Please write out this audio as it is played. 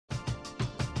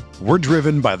We're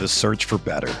driven by the search for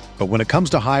better. But when it comes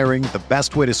to hiring, the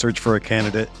best way to search for a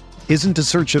candidate isn't to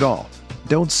search at all.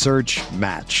 Don't search,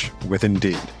 match with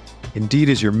Indeed. Indeed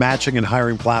is your matching and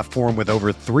hiring platform with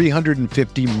over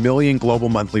 350 million global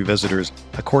monthly visitors,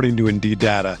 according to Indeed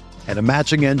data, and a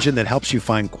matching engine that helps you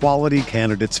find quality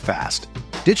candidates fast.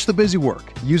 Ditch the busy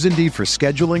work. Use Indeed for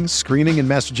scheduling, screening, and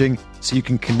messaging so you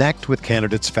can connect with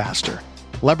candidates faster.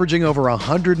 Leveraging over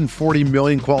 140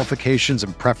 million qualifications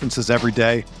and preferences every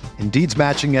day, Indeed's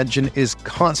matching engine is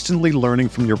constantly learning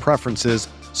from your preferences,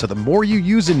 so the more you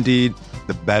use Indeed,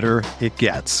 the better it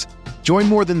gets. Join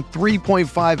more than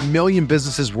 3.5 million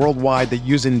businesses worldwide that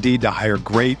use Indeed to hire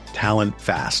great talent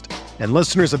fast. And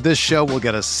listeners of this show will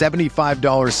get a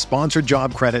 $75 sponsored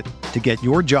job credit to get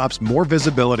your jobs more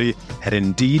visibility at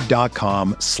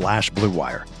Indeed.com/Blue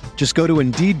Wire. Just go to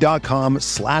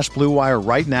Indeed.com/Blue Wire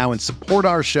right now and support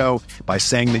our show by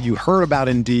saying that you heard about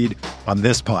Indeed on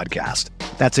this podcast.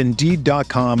 That's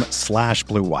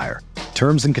Indeed.com/Blue Wire.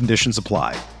 Terms and conditions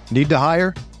apply. Need to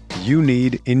hire? You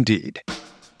need Indeed.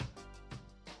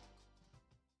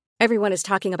 Everyone is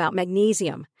talking about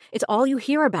magnesium. It's all you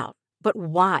hear about. But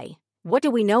why? What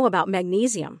do we know about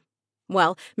magnesium?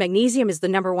 Well, magnesium is the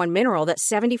number one mineral that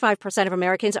 75% of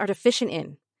Americans are deficient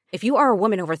in. If you are a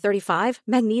woman over 35,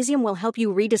 magnesium will help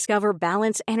you rediscover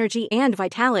balance, energy, and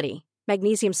vitality.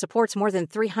 Magnesium supports more than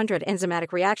 300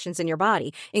 enzymatic reactions in your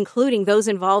body, including those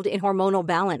involved in hormonal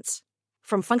balance.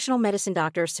 From functional medicine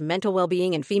doctors to mental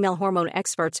well-being and female hormone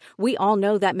experts, we all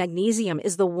know that magnesium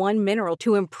is the one mineral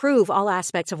to improve all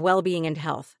aspects of well-being and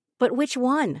health. But which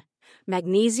one?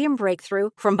 Magnesium Breakthrough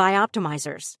from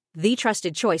Bioptimizers, the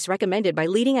trusted choice recommended by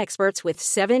leading experts with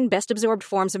 7 best-absorbed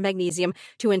forms of magnesium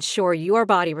to ensure your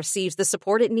body receives the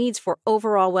support it needs for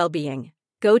overall well-being.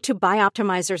 Go to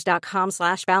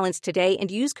bioptimizers.com/balance today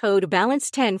and use code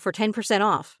BALANCE10 for 10%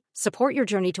 off. Support your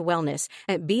journey to wellness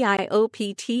at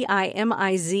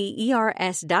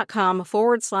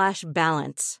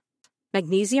bioptimizers.com/balance.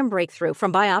 Magnesium Breakthrough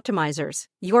from Bioptimizers,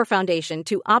 your foundation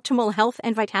to optimal health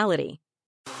and vitality.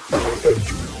 Enter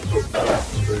the Pat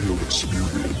Mayo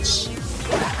Experience.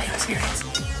 Pat Mayo Experience.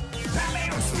 Pat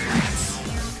Mayo Experience.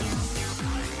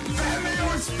 Pat Mayo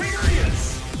Experience.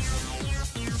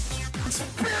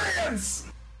 Experience.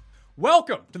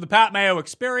 Welcome to the Pat Mayo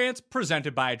Experience,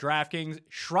 presented by DraftKings,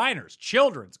 Shriners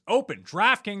Children's Open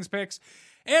DraftKings picks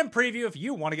and preview. If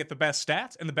you want to get the best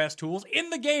stats and the best tools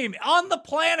in the game, on the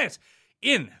planet,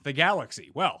 in the galaxy,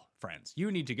 well, friends,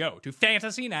 you need to go to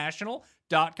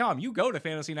fantasynational.com. You go to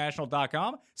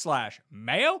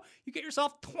fantasynational.com/mayo, you get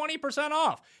yourself 20%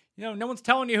 off. You know, no one's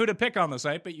telling you who to pick on the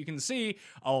site, but you can see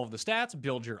all of the stats,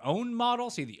 build your own model,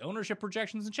 see the ownership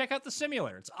projections, and check out the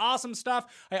simulator. It's awesome stuff.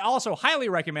 I also highly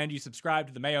recommend you subscribe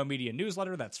to the Mayo Media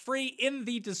newsletter. That's free in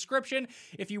the description.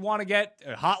 If you want to get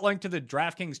a hot link to the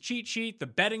DraftKings cheat sheet, the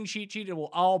betting cheat sheet, it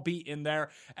will all be in there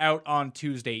out on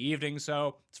Tuesday evening.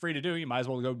 So it's free to do. You might as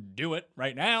well go do it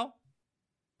right now.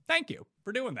 Thank you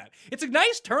for doing that. It's a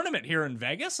nice tournament here in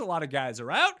Vegas. A lot of guys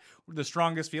are out. We're the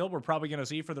strongest field we're probably going to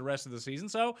see for the rest of the season.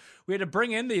 So we had to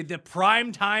bring in the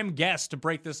prime time guest to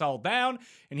break this all down,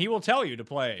 and he will tell you to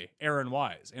play Aaron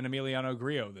Wise and Emiliano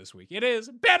Grillo this week. It is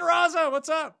Ben Raza. What's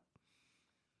up?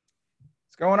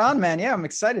 What's going on, man? Yeah, I'm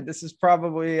excited. This is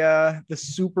probably the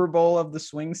Super Bowl of the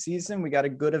swing season. We got a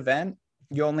good event.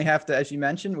 You only have to, as you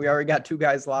mentioned, we already got 2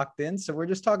 guys locked in. So we're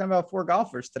just talking about 4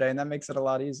 golfers today, and that makes it a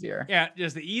lot easier. Yeah,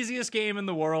 just the easiest game in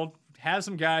the world. Have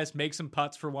some guys make some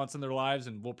putts for once in their lives,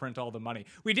 and we'll print all the money.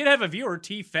 We did have a viewer,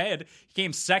 T Fed. He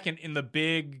came second in the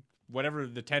big, whatever,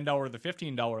 the $10 or the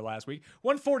 $15 last week.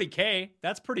 $140K.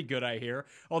 That's pretty good, I hear.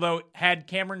 Although, had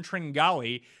Cameron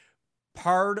Tringali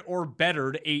parred or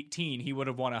bettered 18, he would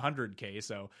have won $100K.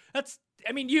 So that's,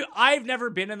 I mean, I've never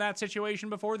been in that situation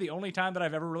before. The only time that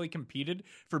I've ever really competed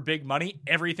for big money,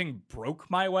 everything broke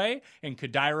my way, and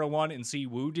Kadira won and Si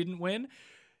Woo didn't win.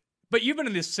 But you've been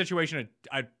in this situation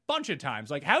a bunch of times.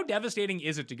 Like, how devastating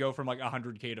is it to go from like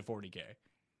 $100K to $40K?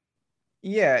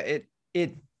 Yeah,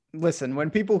 listen, when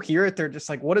people hear it, they're just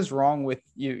like, what is wrong with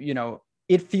you? You know,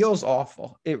 it feels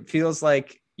awful. It feels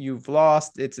like you've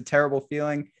lost. It's a terrible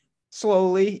feeling.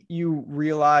 Slowly you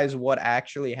realize what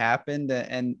actually happened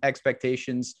and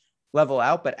expectations level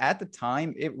out. But at the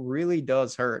time, it really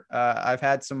does hurt. I've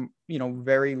had some,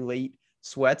 very late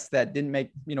sweats that didn't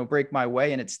break my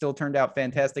way, and it still turned out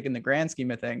fantastic in the grand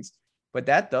scheme of things. But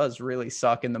that does really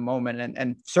suck in the moment.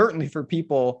 And certainly for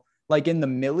people like in the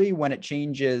milli, when it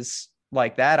changes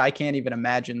like that. I can't even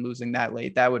imagine losing that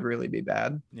late. That would really be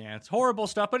bad. Yeah, it's horrible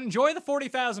stuff, but enjoy the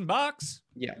 $40,000.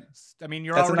 Yeah. I mean,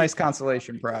 That's a nice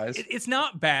consolation prize. It's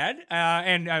not bad.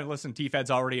 And listen,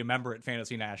 T-Fed's already a member at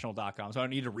fantasynational.com, so I don't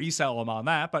need to resell him on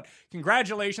that. But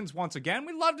congratulations once again.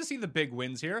 We love to see the big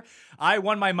wins here. I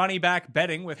won my money back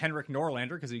betting with Henrik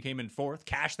Norlander because he came in fourth.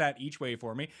 Cashed that each way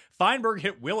for me. Feinberg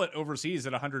hit Willett overseas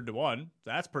at 100-1.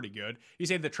 That's pretty good. You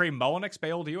say that Trey Mullenix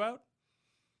bailed you out?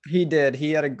 He did.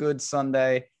 He had a good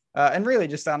Sunday. And really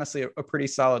just honestly a pretty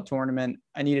solid tournament.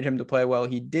 I needed him to play well.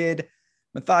 He did.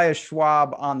 Matthias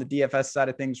Schwab on the DFS side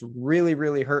of things really,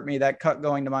 really hurt me. That cut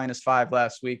going to -5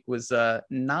 last week was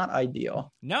not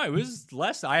ideal. No, it was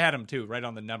less. I had him too, right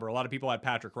on the number. A lot of people had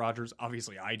Patrick Rogers.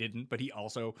 Obviously, I didn't, but he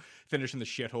also finished in the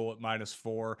shithole at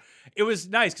 -4. It was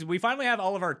nice because we finally have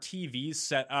all of our TVs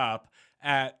set up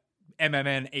at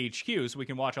MMN HQ so we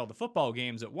can watch all the football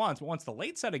games at once. But once the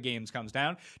late set of games comes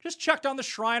down, just chucked on the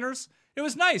Shriners. It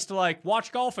was nice to like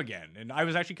watch golf again. And I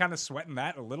was actually kind of sweating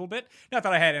that a little bit. Not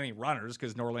that I had any runners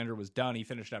because Norlander was done. He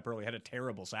finished up early, had a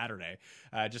terrible Saturday.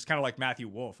 Just kind of like Matthew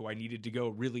Wolff, who I needed to go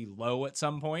really low at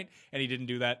some point, and he didn't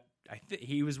do that.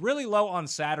 He was really low on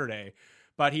Saturday,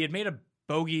 but he had made a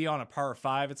bogey on a par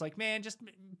 5. It's like, man, just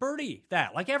birdie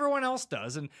that like everyone else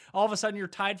does. And all of a sudden you're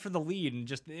tied for the lead. And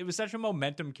just, it was such a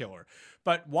momentum killer.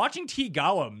 But watching T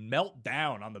Gala melt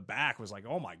down on the back was like,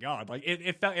 oh my God. Like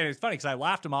it felt, and it's funny because I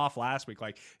laughed him off last week.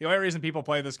 Like the only reason people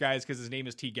play this guy is because his name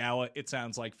is T Gala. It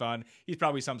sounds like fun. He's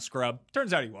probably some scrub.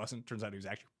 Turns out he wasn't. Turns out he was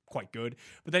actually quite good.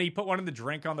 But then he put one in the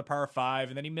drink on the par 5,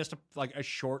 and then he missed a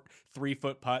short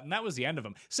 3-foot putt, and that was the end of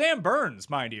him. Sam Burns,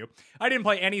 mind you. I didn't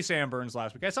play any Sam Burns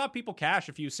last week. I saw people cash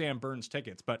a few Sam Burns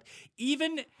tickets, but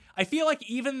I feel like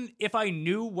even if I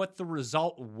knew what the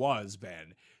result was,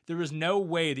 Ben, there was no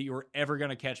way that you were ever going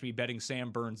to catch me betting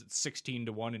Sam Burns at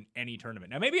 16-1 in any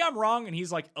tournament. Now, maybe I'm wrong and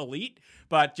he's like elite,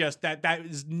 but just that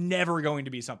is never going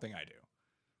to be something I do.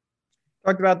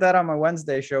 Talked about that on my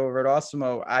Wednesday show over at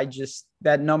Awesemo.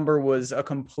 That number was a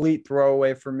complete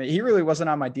throwaway for me. He really wasn't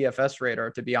on my DFS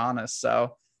radar, to be honest.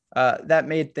 So that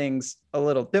made things a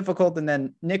little difficult. And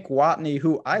then Nick Watney,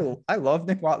 who I love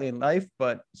Nick Watney in life,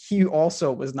 but he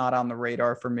also was not on the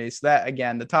radar for me. So that,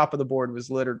 again, the top of the board was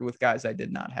littered with guys I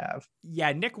did not have.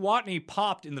 Yeah, Nick Watney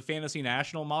popped in the Fantasy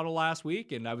National model last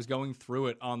week, and I was going through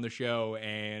it on the show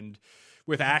and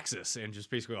with Axis and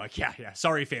just basically like, yeah,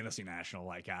 sorry, Fantasy National.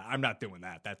 Like, I'm not doing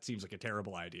that. That seems like a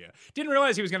terrible idea. Didn't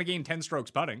realize he was going to gain 10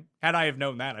 strokes putting. Had I have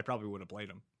known that, I probably would have played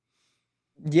him.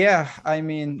 Yeah, I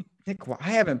mean, I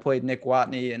haven't played Nick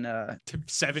Watney in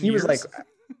 7 years. He was like,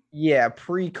 yeah,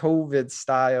 pre-COVID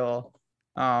style.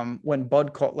 When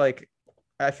Bud called, like,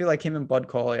 I feel like him and Bud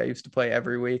Cauley, I used to play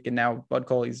every week, and now Bud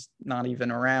Cauley's not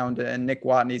even around, and Nick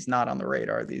Watney's not on the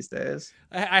radar these days.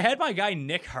 I had my guy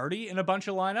Nick Hardy in a bunch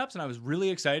of lineups, and I was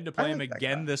really excited to play him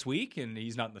again this week, and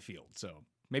he's not in the field. So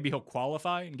maybe he'll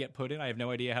qualify and get put in. I have no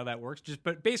idea how that works.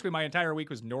 But basically, my entire week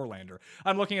was Norlander.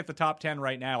 I'm looking at the top 10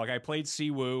 right now. Like, I played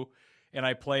Siwoo, and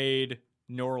I played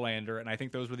Norlander, and I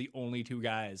think those were the only two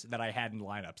guys that I had in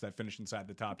lineups that finished inside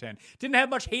the top 10. Didn't have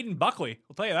much Hayden Buckley,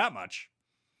 I'll tell you that much.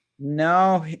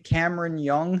 No, Cameron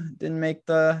Young didn't make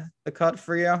the cut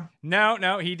for you.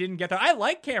 No, he didn't get that. I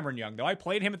like Cameron Young, though. I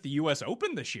played him at the U.S.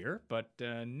 Open this year, but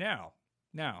no,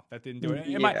 that didn't do it.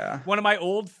 Yeah. One of my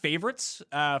old favorites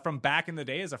from back in the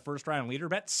day as a first-round leader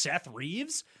bet, Seth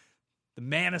Reeves, the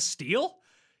Man of Steel.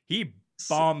 He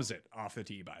bombs it off the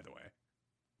tee, by the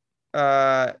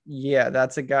way. Yeah,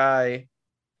 that's a guy.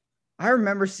 I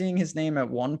remember seeing his name at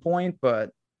one point, but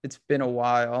it's been a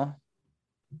while.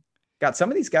 God,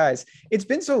 some of these guys, it's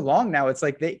been so long now. It's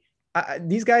like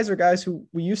these guys are guys who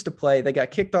we used to play. They got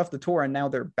kicked off the tour and now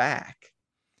they're back.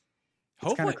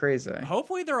 It's kind of crazy.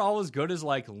 Hopefully they're all as good as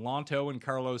like Lonto and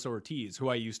Carlos Ortiz, who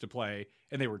I used to play,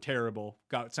 and they were terrible,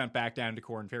 got sent back down to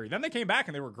Corn Ferry. Then they came back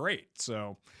and they were great.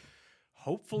 So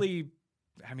hopefully,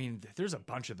 I mean, there's a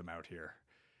bunch of them out here.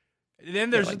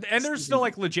 Then there's still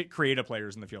like legit creative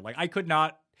players in the field. Like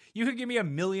you could give me a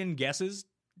million guesses,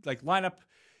 like line up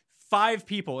 5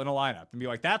 people in a lineup and be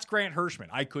like, that's Grant Hirschman.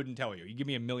 I couldn't tell you. You give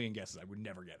me a million guesses, I would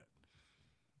never get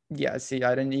it. Yeah, see,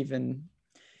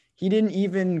 he didn't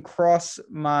even cross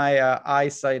my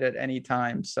eyesight at any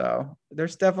time. So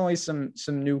there's definitely some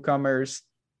newcomers.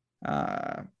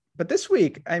 But this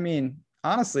week, I mean,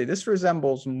 honestly, this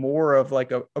resembles more of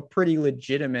like a pretty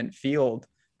legitimate field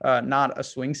not a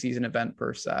swing season event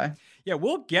per se. Yeah,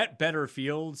 we'll get better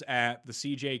fields at the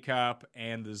CJ Cup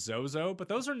and the Zozo, but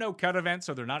those are no cut events,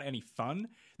 so they're not any fun.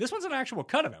 This one's an actual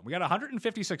cut event. We got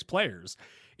 156 players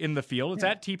in the field. It's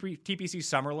at TPC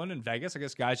Summerlin in Vegas. I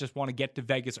guess guys just want to get to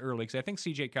Vegas early because I think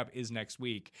CJ Cup is next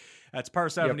week. That's par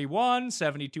 71,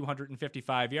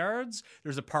 7,255 yards.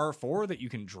 There's a par 4 that you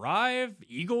can drive.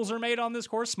 Eagles are made on this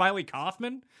course. Smiley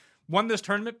Kaufman won this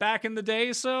tournament back in the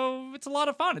day, so it's a lot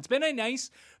of fun. It's been a nice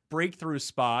breakthrough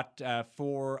spot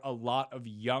for a lot of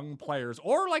young players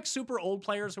or like super old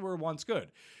players who were once good.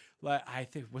 I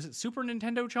think, was it Super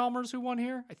Nintendo Chalmers who won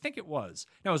here? I think it was.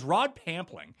 No, it was Rod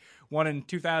Pampling won in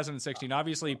 2016.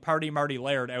 Obviously, Party Marty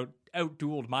Laird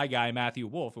out-dueled my guy, Matthew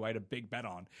Wolf, who I had a big bet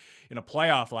on in a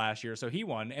playoff last year, so he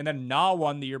won. And then Na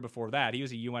won the year before that. He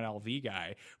was a UNLV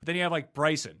guy. But then you have like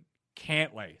Bryson,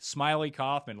 Cantlay, Smiley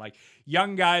Kaufman, like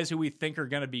young guys who we think are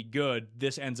going to be good.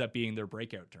 This ends up being their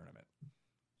breakout tournament.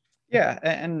 Yeah,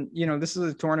 and you know, this is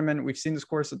a tournament. We've seen this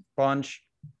course a bunch.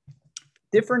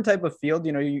 Different type of field.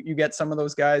 You know, you get some of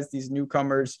those guys, these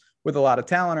newcomers with a lot of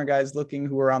talent, or guys looking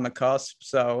who are on the cusp.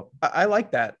 So I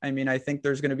like that. I mean, I think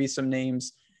there's going to be some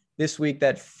names this week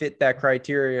that fit that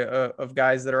criteria of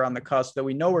guys that are on the cusp that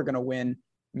we know are going to win.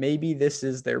 Maybe this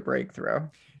is their breakthrough.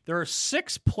 There are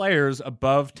 6 players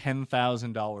above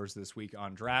 $10,000 this week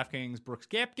on DraftKings. Brooks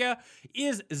Koepka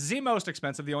is the most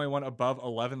expensive, the only one above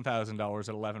 $11,000 at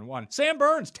 11-1. Sam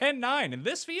Burns, 10-9 in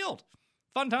this field.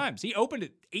 Fun times. He opened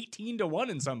at 18-1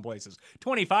 in some places,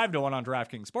 25-1 on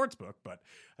DraftKings Sportsbook. But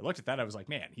I looked at that, I was like,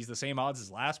 man, he's the same odds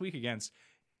as last week against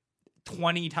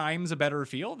 20 times a better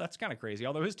field. That's kind of crazy.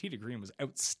 Although his tee to green was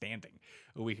outstanding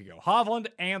a week ago. Hovland,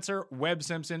 Answer, Webb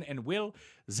Simpson, and Will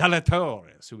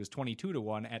Zalatoris, who was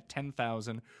 22-1 at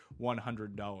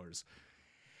 $10,100.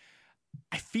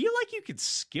 I feel like you could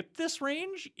skip this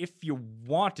range if you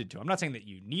wanted to. I'm not saying that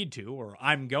you need to, or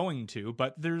I'm going to,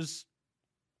 but there's,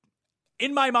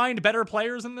 in my mind, better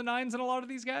players in the 9s than a lot of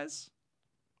these guys.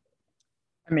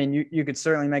 I mean, you could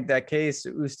certainly make that case.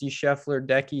 Usti, Scheffler,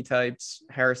 Decky types,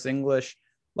 Harris English,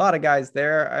 a lot of guys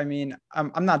there. I mean,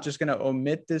 I'm not just going to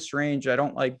omit this range. I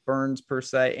don't like Burns per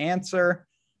se. Answer,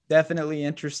 definitely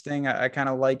interesting. I kind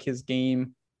of like his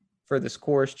game for this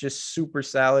course. Just super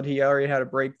solid. He already had a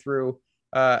breakthrough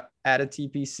at a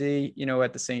TPC, you know,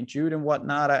 at the St. Jude and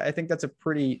whatnot. I think that's a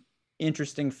pretty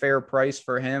interesting, fair price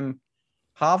for him.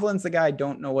 Hovland's the guy I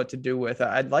don't know what to do with.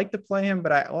 I'd like to play him,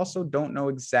 but I also don't know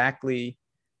exactly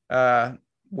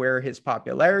where his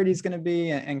popularity is going to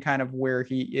be and kind of where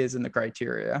he is in the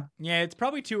criteria. Yeah, it's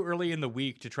probably too early in the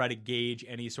week to try to gauge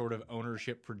any sort of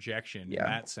ownership projection in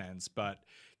that sense. But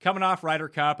coming off Ryder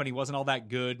Cup, and he wasn't all that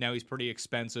good. Now he's pretty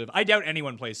expensive. I doubt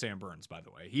anyone plays Sam Burns, by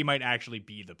the way. He might actually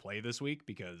be the play this week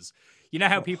because you know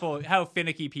how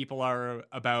finicky people are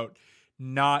about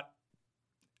not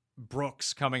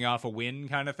Brooks coming off a win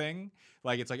kind of thing.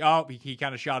 Like, it's like, oh, he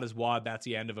kind of shot his wad. That's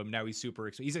the end of him. Now he's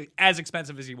he's as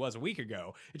expensive as he was a week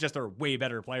ago. It's just there are way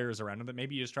better players around him that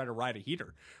maybe you just try to ride a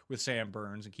heater with Sam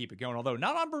Burns and keep it going. Although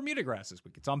not on Bermuda grass this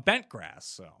week. It's on bent grass.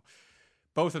 So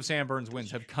both of Sam Burns' wins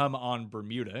have come on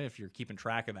Bermuda, if you're keeping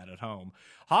track of that at home.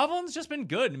 Hovland's just been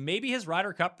good. Maybe his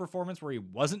Ryder Cup performance where he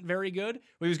wasn't very good.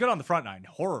 Well, he was good on the front 9.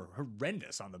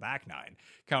 Horrendous on the back 9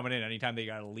 coming in anytime they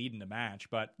got a lead in the match.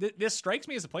 But this strikes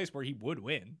me as a place where he would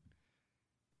win.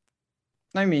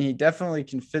 I mean, he definitely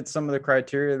can fit some of the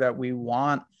criteria that we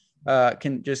want.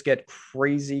 Can just get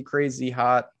crazy, crazy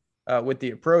hot with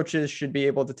the approaches. Should be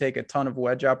able to take a ton of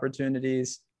wedge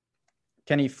opportunities.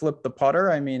 Can he flip the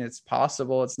putter? I mean, it's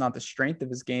possible. It's not the strength of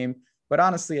his game, but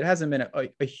honestly, it hasn't been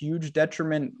a huge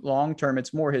detriment long-term.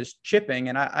 It's more his chipping.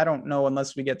 And I don't know,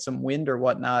 unless we get some wind or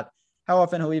whatnot, how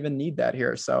often he'll even need that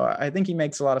here. So I think he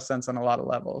makes a lot of sense on a lot of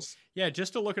levels. Yeah,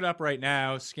 just to look it up right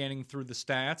now, scanning through the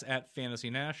stats at Fantasy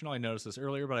National. I noticed this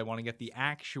earlier, but I want to get the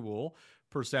actual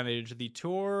percentage. The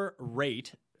tour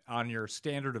rate on your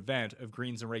standard event of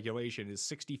greens and regulation is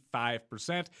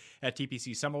 65%. At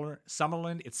TPC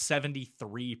Summerlin, it's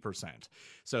 73%.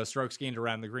 So strokes gained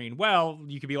around the green. Well,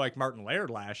 you could be like Martin Laird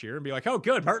last year and be like, oh,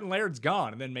 good, Martin Laird's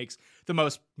gone, and then makes the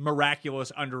most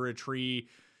miraculous under a tree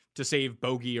to save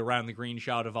bogey around the green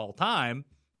shot of all time.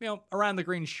 You know, around the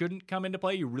green shouldn't come into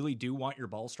play. You really do want your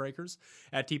ball strikers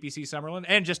at TPC Summerlin.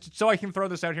 And just so I can throw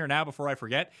this out here now before I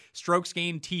forget, strokes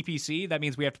gained TPC, that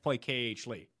means we have to play KH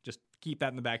Lee. Just keep that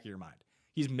in the back of your mind.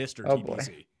 He's Mr. TPC.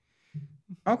 Boy.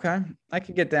 Okay. I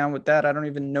could get down with that. I don't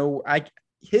even know.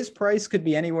 His price could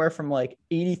be anywhere from like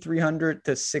 $8,300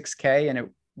 to $6K, and it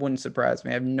wouldn't surprise me.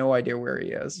 I have no idea where he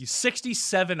is. He's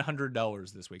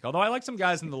 $6,700 this week. Although I like some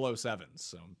guys in the low sevens,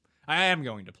 so I am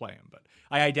going to play him. But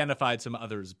I identified some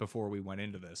others before we went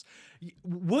into this.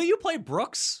 Will you play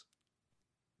Brooks?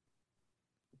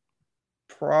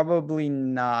 Probably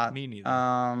not. Me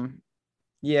neither.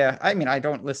 Yeah, I mean, I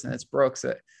don't listen. It's Brooks.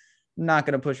 I'm not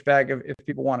going to push back if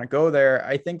people want to go there.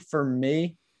 I think for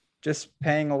me, just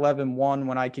paying 11-1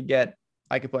 when I could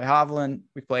play Hovland,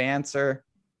 we play Answer.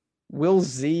 Will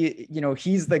Z,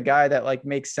 he's the guy that like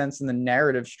makes sense in the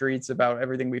narrative streets about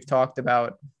everything we've talked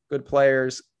about. Good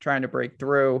players trying to break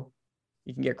through.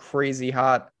 You can get crazy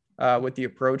hot with the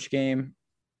approach game.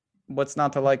 What's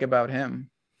not to like about him?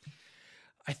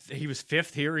 He was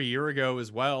fifth here a year ago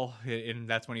as well, and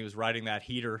that's when he was riding that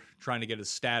heater trying to get his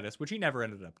status, which he never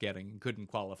ended up getting and couldn't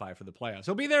qualify for the playoffs.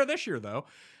 He'll be there this year, though.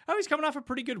 Oh, he's coming off a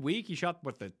pretty good week. He shot,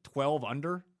 the 12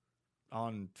 under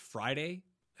on Friday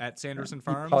at Sanderson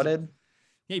Farms. He putted.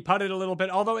 Yeah, he putted a little bit,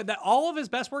 although all of his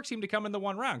best work seemed to come in the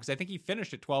one round, because I think he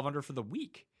finished at 12 under for the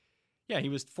week. Yeah, he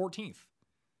was 14th.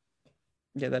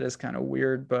 Yeah, that is kind of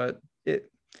weird, but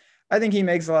I think he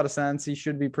makes a lot of sense. He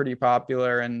should be pretty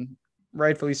popular, and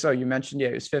rightfully so. You mentioned, he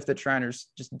was fifth at Shriners,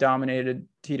 just dominated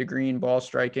tee to green ball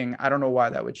striking. I don't know why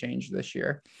that would change this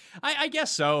year. I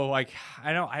guess so. Like,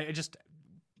 I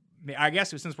guess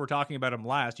since we're talking about him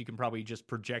last, you can probably just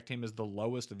project him as the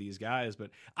lowest of these guys,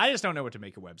 but I just don't know what to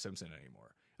make of Webb Simpson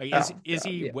anymore. Like,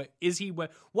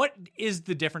 what is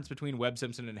the difference between Webb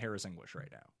Simpson and Harris English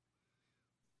right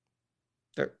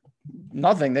now?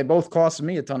 Nothing. They both cost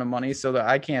me a ton of money, so that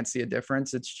I can't see a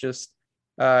difference. It's just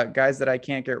guys that I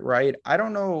can't get right. I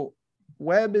don't know.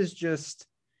 Webb is just,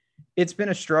 it's been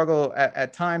a struggle.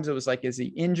 At times it was like, is he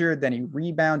injured? Then he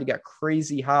rebounded. He got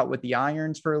crazy hot with the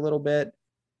irons for a little bit.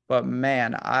 But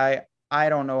man, I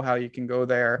don't know how you can go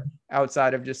there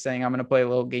outside of just saying, I'm going to play a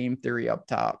little game theory up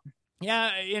top.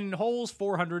 Yeah, in holes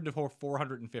 400 to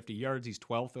 450 yards, he's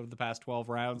 12th of the past 12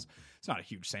 rounds. It's not a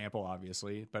huge sample,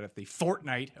 obviously, but at the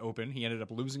Fortnite Open, he ended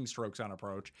up losing strokes on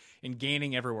approach and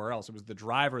gaining everywhere else. It was the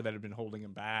driver that had been holding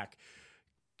him back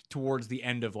towards the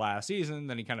end of last season.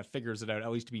 Then he kind of figures it out, at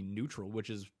least to be neutral, which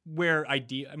is where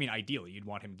ideally you'd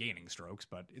want him gaining strokes,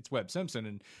 but it's Webb Simpson,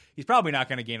 and he's probably not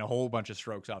going to gain a whole bunch of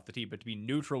strokes off the tee, but to be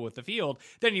neutral with the field,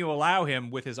 then you allow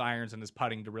him with his irons and his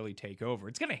putting to really take over.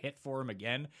 It's going to hit for him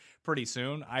again pretty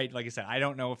soon. Like I said, I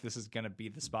don't know if this is going to be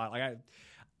the spot. Like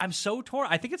I'm so torn.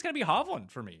 I think it's going to be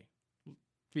Hovland for me,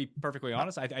 to be perfectly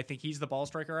honest. I think he's the ball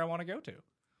striker I want to go to.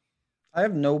 I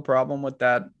have no problem with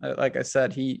that. Like I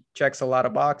said, he checks a lot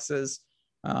of boxes.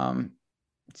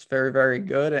 It's very, very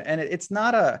good. And it's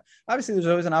not obviously there's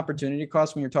always an opportunity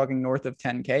cost when you're talking north of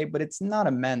 10K, but it's not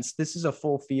immense. This is a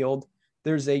full field.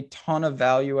 There's a ton of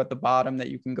value at the bottom that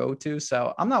you can go to.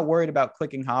 So I'm not worried about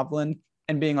clicking Hovland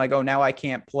and being like, oh, now I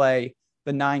can't play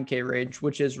the 9K range,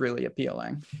 which is really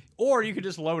appealing. Or you could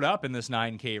just load up in this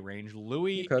 9K range.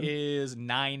 Louis is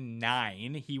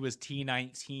 9'9". He was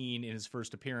T19 in his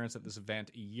first appearance at this event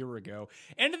a year ago.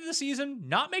 End of the season,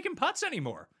 not making putts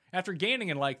anymore. After gaining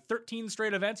in 13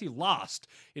 straight events, he lost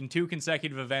in 2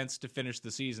 consecutive events to finish the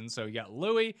season. So you got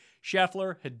Louis,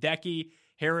 Scheffler, Hideki,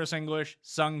 Harris English,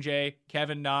 Sungjae,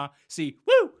 Kevin Na.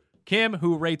 Kim,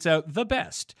 who rates out the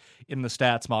best in the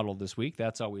stats model this week.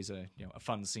 That's always a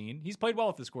fun scene. He's played well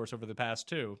at this course over the past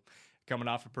 2, coming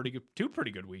off two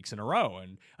pretty good weeks in a row.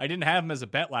 And I didn't have him as a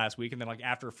bet last week. And then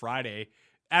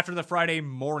after the Friday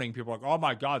morning, people were like, oh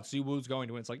my God, Siwoo's going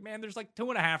to win. It's like, man, there's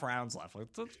 2.5 rounds left.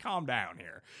 Let's calm down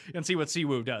here and see what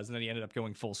Siwoo does. And then he ended up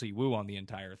going full Siwoo on the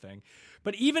entire thing.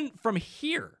 But even from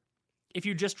here, if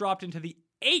you just dropped into the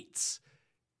 8s,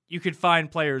 you could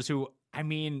find players who,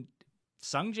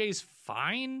 Sungjae's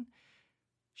fine.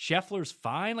 Scheffler's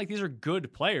fine. These are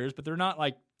good players, but they're not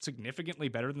significantly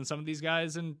better than some of these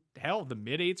guys in the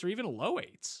mid 8s or even low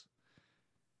 8s.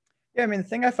 Yeah, the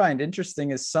thing I find interesting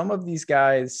is some of these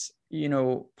guys,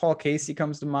 Paul Casey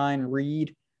comes to mind,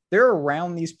 Reed, they're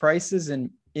around these prices in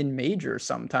majors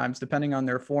sometimes, depending on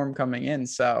their form coming in.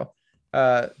 So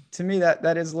to me,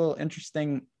 that is a little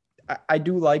interesting. I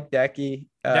do like Decky.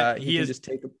 He can just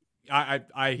take a...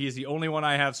 He's the only one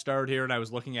I have starred here, and I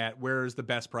was looking at where's the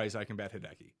best price I can bet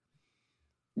Hideki.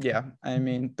 Yeah,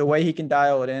 the way he can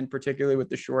dial it in, particularly with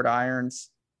the short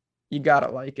irons, you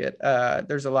gotta like it.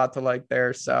 There's a lot to like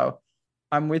there. So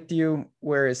I'm with you.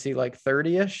 Where is he?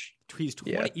 30-ish? He's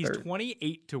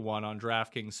 28 to 1 on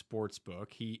DraftKings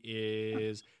Sportsbook. He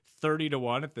is 30 to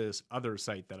 1 at this other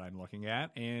site that I'm looking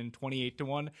at, and 28 to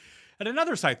 1 at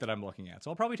another site that I'm looking at.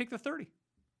 So I'll probably take the 30.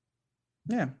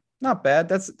 Yeah. Not bad.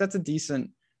 That's a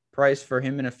decent price for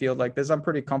him in a field like this. I'm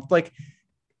pretty comfortable.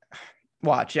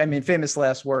 Watch. Famous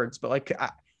last words, but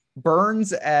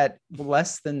Burns at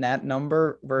less than that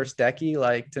number versus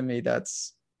Decky, to me,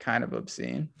 that's kind of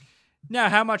obscene. Now,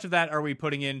 how much of that are we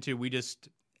putting into?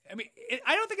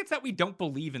 I don't think it's that we don't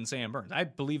believe in Sam Burns. I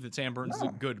believe that Sam Burns is a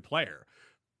good player,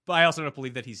 But I also don't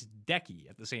believe that he's Decky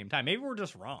at the same time. Maybe we're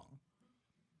just wrong.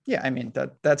 Yeah, I mean,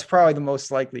 that's probably the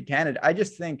most likely candidate. I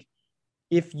just think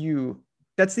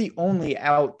that's the only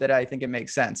out that I think it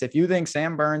makes sense. If you think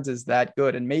Sam Burns is that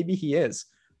good, and maybe he is,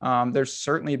 there's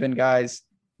certainly been guys,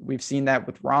 we've seen that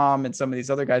with Rahm and some of these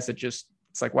other guys that just,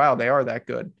 it's like, wow, they are that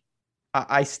good.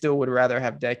 I still would rather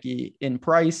have Decky in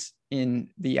price in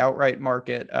the outright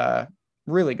market.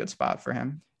 Really good spot for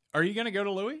him. Are you going to go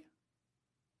to Louis?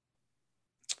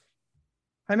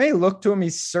 I may look to him.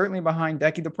 He's certainly behind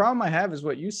Decky. The problem I have is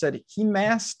what you said. He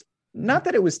masked, not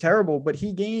that it was terrible, but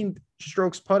he gained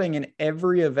strokes putting in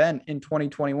every event in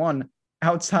 2021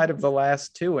 outside of the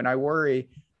last two. And I worry,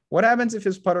 what happens if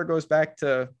his putter goes back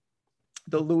to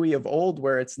the Louis of old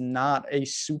where it's not a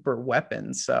super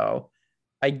weapon? So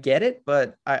I get it,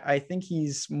 but I think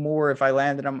he's more, if I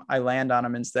landed him, I land on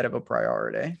him instead of a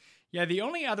priority. Yeah, the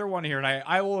only other one here, and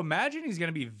I will imagine he's going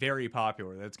to be very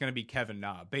popular, that's going to be Kevin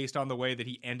Na, based on the way that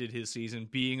he ended his season,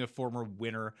 being a former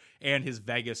winner and his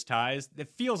Vegas ties.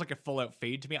 It feels like a full-out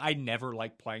fade to me. I never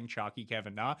like playing chalky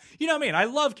Kevin Na. You know what I mean? I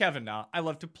love Kevin Na. I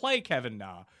love to play Kevin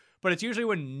Na, but it's usually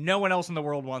when no one else in the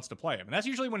world wants to play him, and that's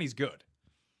usually when he's good.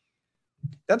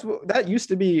 That used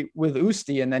to be with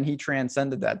Usti, and then he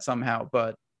transcended that somehow.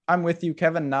 But I'm with you.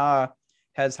 Kevin Na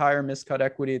has higher miscut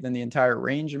equity than the entire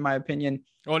range, in my opinion.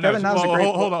 Oh no!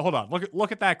 Hold on.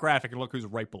 Look at that graphic and look who's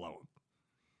right below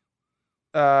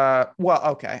him. Well,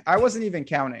 okay. I wasn't even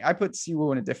counting. I put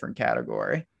Siwoo in a different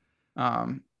category.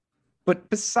 But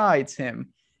besides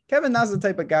him, Kevin Na's the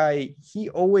type of guy.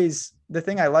 The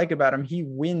thing I like about him, he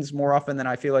wins more often than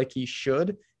I feel like he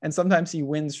should, and sometimes he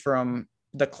wins from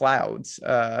the clouds.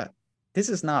 This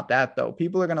is not that though.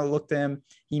 People are going to look to him.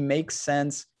 He makes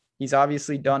sense. He's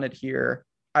obviously done it here.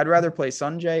 I'd rather play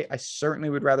Sungjae. I certainly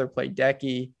would rather play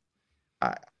Decky.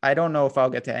 I don't know if I'll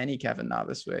get to any Kevin Na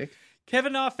this week.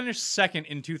 Kevin Na finished second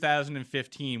in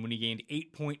 2015 when he gained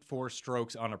 8.4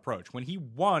 strokes on approach. When he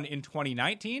won in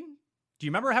 2019, do you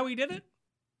remember how he did it?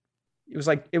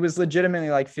 It was legitimately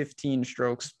like 15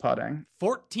 strokes putting.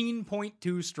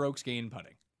 14.2 strokes gained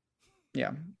putting.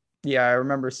 Yeah. Yeah, I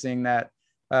remember seeing that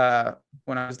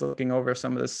when I was looking over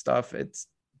some of this stuff.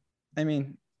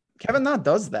 Kevin Na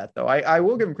does that, though. I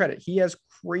will give him credit. He has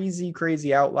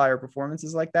crazy outlier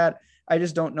performances like that. I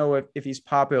just don't know if he's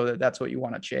popular, that's what you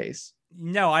want to chase.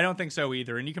 No, I don't think so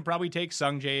either. And you can probably take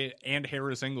Sungjae and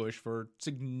Harris English for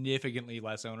significantly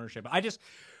less ownership. Let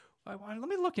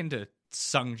me look into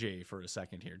Sungjae for a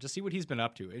second here, just see what he's been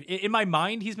up to. In my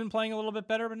mind, he's been playing a little bit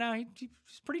better, but now he's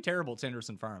pretty terrible at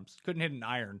Sanderson Farms. Couldn't hit an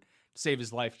iron to save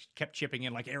his life. Kept chipping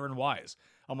in like Aaron Wise.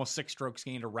 Almost 6 strokes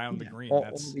gained around the green. All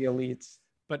the elites.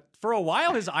 But for a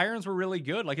while, his irons were really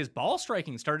good. Like his ball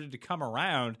striking started to come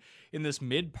around in this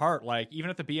mid part, like even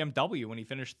at the BMW when he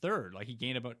finished third. Like he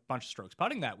gained a bunch of strokes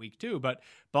putting that week too, but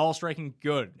ball striking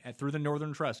good. And through the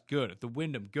Northern Trust, good. At the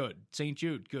Wyndham, good. St.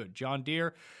 Jude, good. John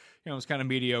Deere, it was kind of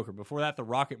mediocre. Before that, the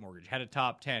Rocket Mortgage had a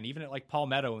top 10. Even at like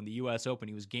Palmetto in the U.S. Open,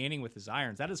 he was gaining with his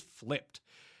irons. That has flipped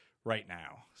right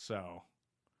now. So,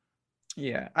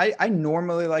 yeah, I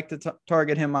normally like to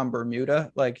target him on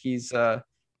Bermuda. Like he's a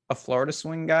Florida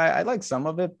swing guy. I like some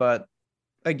of it, but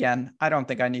again, I don't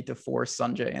think I need to force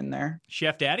Sungjae in there.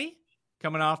 Chef Daddy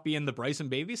coming off being the Bryson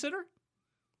babysitter.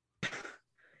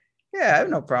 Yeah, I have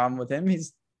no problem with him.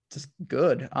 He's just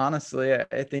good. Honestly,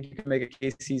 I think you can make a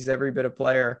case he's every bit of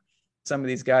player. Some of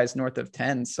these guys north of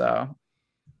 10. So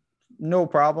no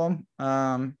problem.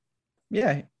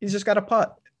 Yeah, he's just got a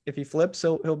putt. If he flips,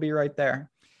 he'll be right there.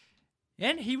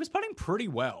 And he was putting pretty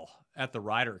well at the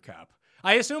Ryder Cup.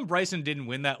 I assume Bryson didn't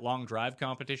win that long drive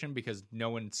competition because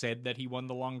no one said that he won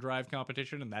the long drive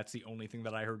competition, and that's the only thing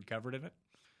that I heard covered in it.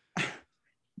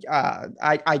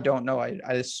 I don't know. I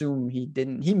assume he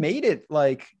didn't. He made it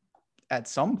like at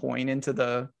some point into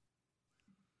the,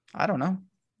 I don't know.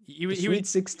 He was Sweet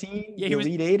 16, yeah,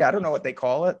 Elite 8. I don't know what they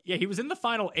call it. Yeah, he was in the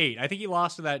final 8. I think he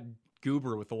lost to that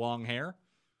goober with the long hair.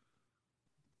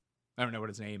 I don't know what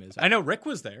his name is. I know Rick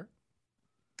was there.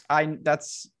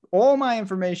 That's all my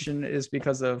information is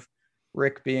because of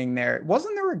Rick being there.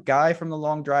 Wasn't there a guy from the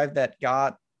long drive that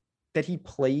he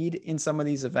played in some of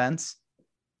these events?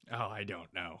 Oh, I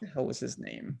don't know. What was his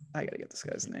name? I gotta get this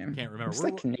guy's name. Can't remember. He's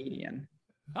like Canadian.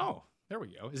 Oh, there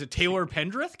we go. Is it Taylor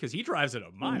Pendrith? Because he drives it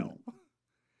a mile.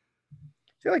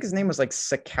 I feel like his name was like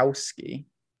Sikowski.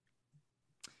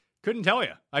 Couldn't tell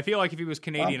you. I feel like if he was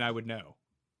Canadian, I would know.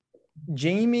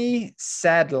 Jamie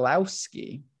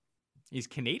Sadlowski. He's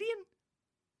Canadian?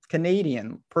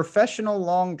 Canadian. Professional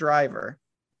long driver.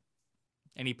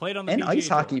 And he played on the PGA ice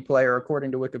Tour. Hockey player,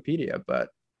 according to Wikipedia. But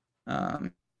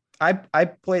I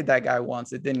played that guy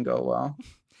once. It didn't go well.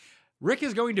 Rick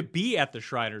is going to be at the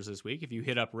Shriners this week. If you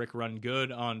hit up Rick Run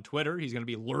Good on Twitter, he's going to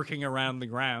be lurking around the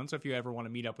ground. So if you ever want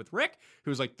to meet up with Rick,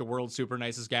 who's like the world's super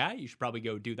nicest guy, you should probably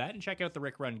go do that and check out the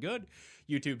Rick Run Good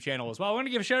YouTube channel as well. I want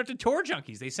to give a shout out to Tour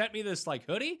Junkies. They sent me this like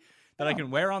hoodie that I can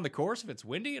wear on the course if it's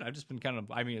windy. And I've just been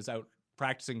it's out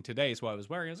practicing today, so I was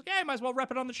wearing it. I was like, I might as well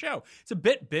rep it on the show. It's a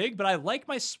bit big, but I like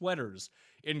my sweaters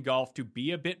in golf to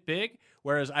be a bit big,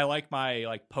 whereas I like my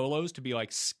like polos to be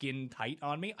like skin tight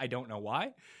on me. I don't know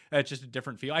why. It's just a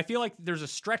different feel. I feel like there's a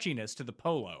stretchiness to the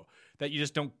polo that you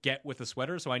just don't get with the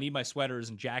sweater, so I need my sweaters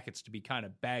and jackets to be kind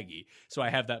of baggy, so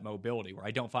I have that mobility where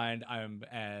I don't find I'm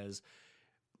as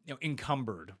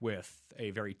encumbered with a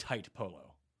very tight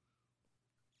polo.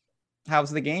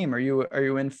 How's the game? Are you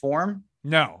in form?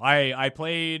 No, I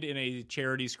played in a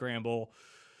charity scramble,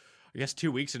 I guess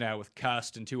 2 weeks ago now with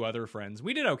Cust and 2 other friends.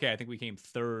 We did okay. I think we came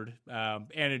third.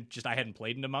 And I hadn't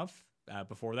played in a month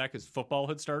before that because football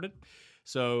had started.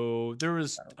 So there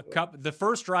was the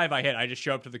first drive I hit, I just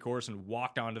showed up to the course and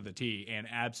walked onto the tee and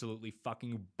absolutely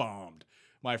fucking bombed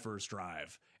my first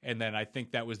drive. And then I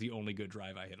think that was the only good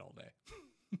drive I hit all day.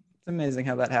 It's amazing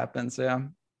how that happens. Yeah.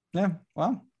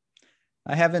 Well,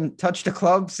 I haven't touched a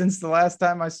club since the last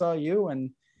time I saw you,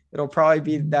 and it'll probably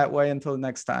be that way until the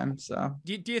next time. So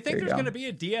do you think there's going to be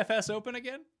a DFS Open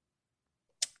again?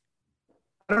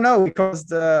 I don't know. We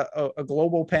caused a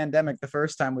global pandemic the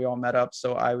first time we all met up,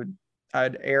 so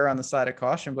I'd err on the side of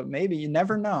caution, but maybe you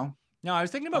never know. No, I was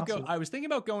thinking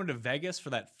about going to Vegas for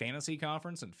that fantasy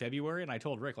conference in February, and I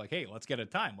told Rick, like, hey, let's get a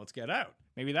time. Let's get out.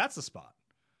 Maybe that's the spot.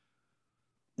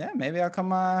 Yeah, maybe I'll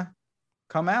come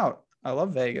out. I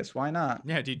love Vegas. Why not?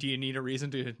 Yeah. Do you need a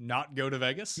reason to not go to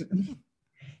Vegas?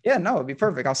 Yeah, no, it'd be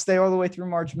perfect. I'll stay all the way through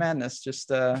March Madness.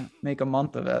 Just make a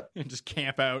month of it. And just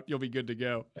camp out. You'll be good to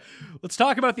go. Let's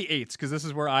talk about the 8s, because this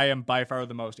is where I am by far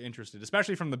the most interested,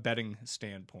 especially from the betting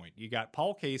standpoint. You got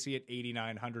Paul Casey at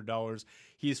 $8,900.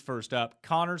 He's first up.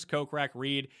 Connors, Kokrak,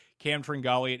 Reed, Cam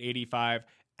Tringali at 85.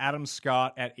 Adam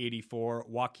Scott at 84.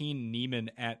 Joaquin Niemann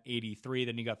at 83.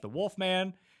 Then you got the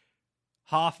Wolfman,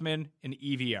 Hoffman, and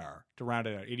EVR to round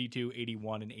it out, 82,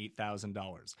 81, and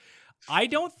 $8,000. I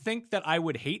don't think that I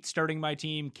would hate starting my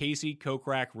team Casey,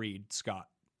 Kokrak, Reed, Scott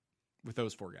with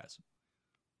those 4 guys.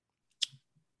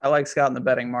 I like Scott in the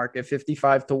betting market.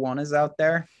 55-1 is out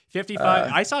there.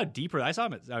 55. I saw it deeper. I saw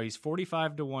him at he's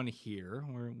 45-1 here.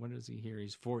 What is he here?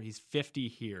 He's 50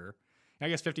 here. I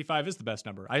guess 55 is the best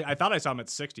number. I thought I saw him at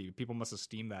 60. People must have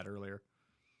steamed that earlier.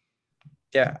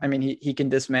 Yeah, I mean, he can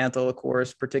dismantle a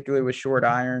course, particularly with short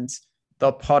irons.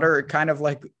 The putter, kind of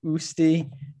like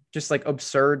Usti, just like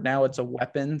absurd. Now it's a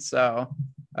weapon. So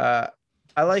I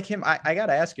like him. I got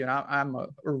to ask you, and I'm a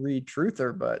Reed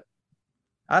truther, but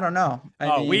I don't know.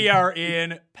 I mean, we are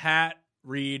in Pat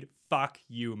Reed fuck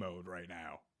you mode right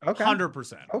now. Okay.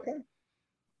 100%. Okay.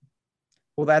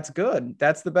 Well, that's good.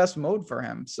 That's the best mode for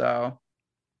him. So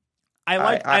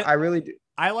I really do.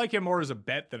 I like him more as a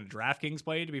bet than a DraftKings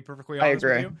play, to be perfectly honest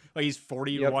with you. Like he's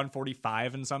 40-1,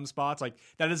 45 in some spots. Like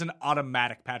that is an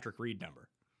automatic Patrick Reed number.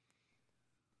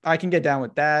 I can get down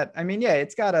with that. I mean, yeah,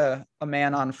 it's got a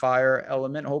man on fire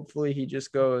element. Hopefully he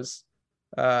just goes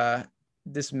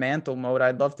dismantle mode.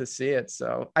 I'd love to see it.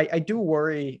 So I do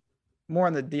worry more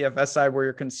on the DFS side where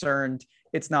you're concerned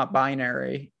it's not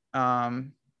binary.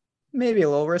 Maybe a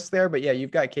little risk there, but yeah,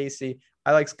 you've got Casey.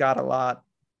 I like Scott a lot.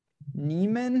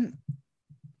 Niemann.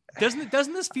 Doesn't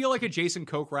this feel like a Jason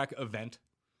Kokrak event?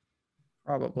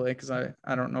 Probably, because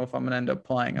I don't know if I'm going to end up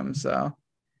playing him. So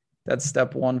that's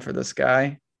step 1 for this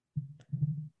guy.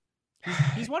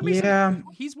 He's won me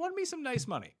he's won me some nice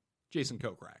money, Jason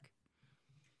Kokrak.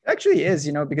 Actually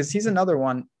is, because he's another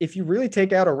one. If you really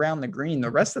take out around the green, the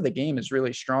rest of the game is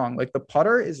really strong. Like the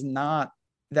putter is not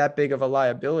that big of a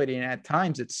liability, and at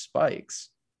times it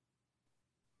spikes.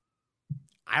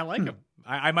 I like him.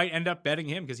 I might end up betting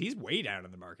him because he's way down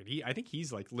in the market. I think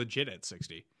he's like legit at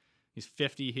 60. He's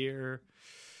 50 here.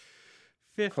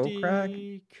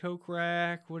 50.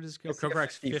 Kokrak. What is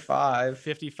Kokrak's 55?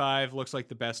 55 looks like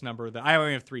the best number. I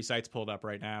only have 3 sites pulled up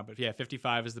right now, but yeah,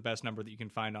 55 is the best number that you can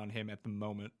find on him at the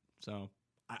moment. So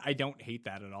I don't hate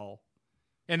that at all.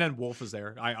 And then Wolf is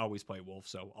there. I always play Wolf,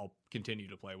 so I'll continue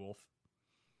to play Wolf.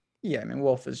 Yeah, I mean,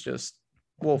 Wolf is just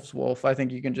Wolf's Wolf. I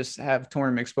think you can just have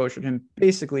tournament exposure to him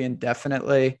basically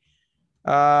indefinitely.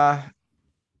 And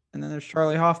then there's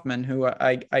Charlie Hoffman, who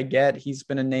I get. He's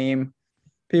been a name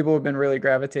people have been really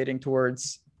gravitating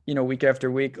towards, week after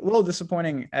week. A little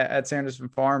disappointing at Sanderson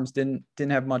Farms. Didn't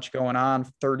have much going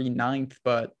on, 39th,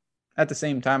 but at the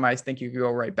same time, I think you could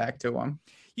go right back to him.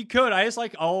 You could. I just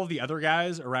like all of the other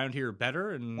guys around here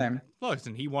better. And Same.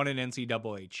 listen, he won an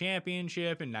NCAA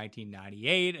championship in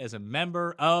 1998 as a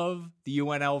member of the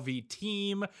UNLV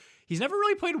team. He's never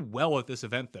really played well at this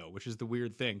event, though, which is the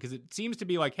weird thing, because it seems to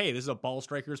be like, hey, this is a ball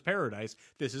striker's paradise.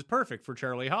 This is perfect for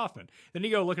Charlie Hoffman. Then you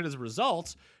go look at his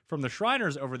results from the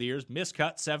Shriners over the years.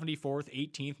 Miscut, 74th,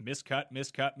 18th,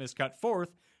 miscut, 4th,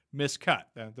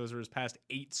 miscut. Those are his past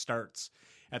 8 starts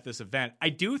at this event. I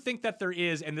do think that there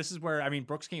is, and this is where, I mean,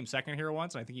 Brooks came second here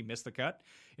once, and I think he missed the cut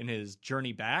in his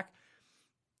journey back,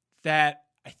 that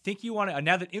I think you want to,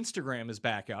 now that Instagram is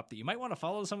back up, that you might want to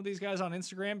follow some of these guys on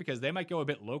Instagram because they might go a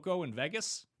bit loco in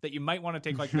Vegas, that you might want to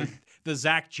take like the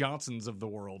Zach Johnsons of the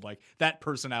world, like that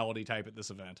personality type at this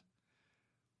event.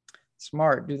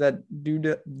 Smart. Do that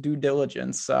due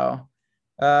diligence. So,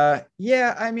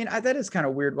 yeah, I mean, that is kind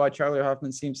of weird why Charlie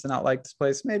Hoffman seems to not like this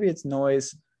place. Maybe it's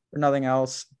noise or nothing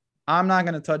else. I'm not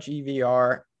going to touch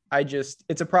EVR.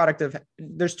 It's a product of,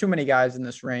 there's too many guys in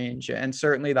this range, and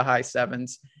certainly the high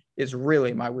 7s is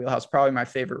really my wheelhouse, probably my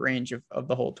favorite range of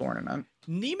the whole tournament.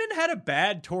 Niemann had a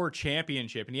bad tour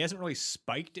championship, and he hasn't really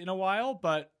spiked in a while,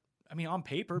 but, I mean, on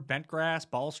paper, bent grass,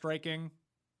 ball striking,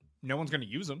 no one's going to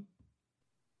use him.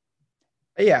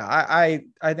 Yeah, I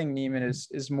think Niemann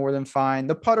is more than fine.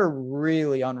 The putter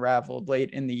really unraveled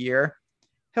late in the year.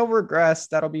 He'll regress.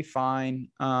 That'll be fine.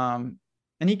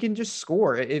 And he can just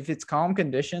score. If it's calm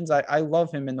conditions, I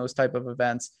love him in those type of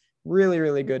events. Really,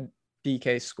 really good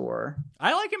DK scorer.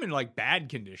 I like him in like bad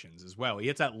conditions as well. He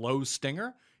hits that low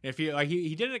stinger. If he like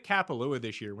he did it at Kapalua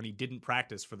this year when he didn't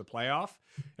practice for the playoff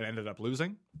and ended up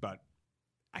losing. But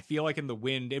I feel like in the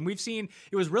wind, and we've seen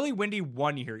it was really windy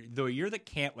one year, the year that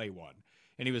Cantlay won,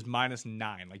 and he was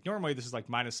 -9. Like normally this is like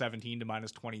 -17 to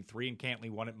 -23, and Cantlay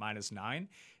won at -9,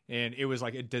 and it was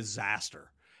like a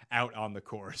disaster out on the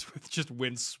course with just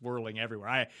wind swirling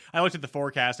everywhere. I looked at the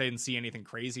forecast. I didn't see anything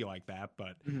crazy like that,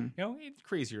 but you know,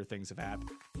 crazier things have happened.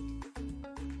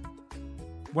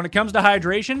 When it comes to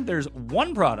hydration, there's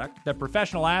one product that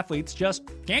professional athletes just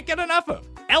can't get enough of.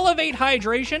 Elevate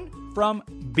Hydration from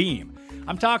Beam.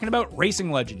 I'm talking about racing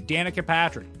legend Danica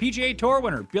Patrick, PGA Tour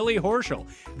winner Billy Horschel.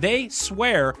 They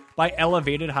swear by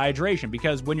elevated hydration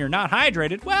because when you're not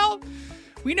hydrated, well,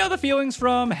 we know the feelings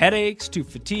from headaches to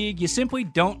fatigue. You simply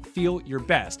don't feel your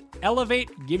best. Elevate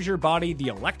gives your body the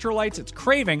electrolytes it's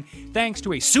craving thanks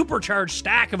to a supercharged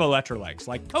stack of electrolytes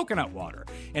like coconut water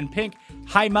and pink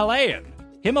Himalayan.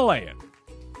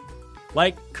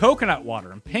 Like coconut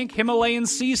water and pink Himalayan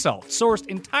sea salt sourced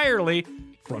entirely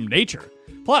from nature.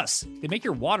 Plus, they make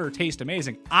your water taste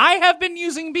amazing. I have been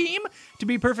using Beam, to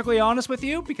be perfectly honest with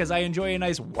you, because I enjoy a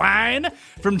nice wine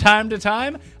from time to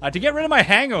time to get rid of my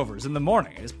hangovers in the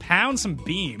morning. I just pound some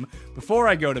Beam before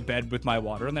I go to bed with my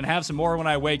water and then have some more when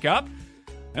I wake up.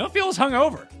 I don't feel as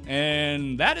hungover,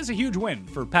 and that is a huge win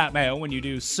for Pat Mayo when you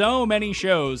do so many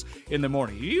shows in the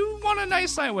morning. You want a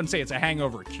nice, I wouldn't say it's a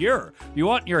hangover cure. You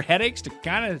want your headaches to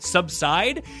kind of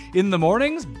subside in the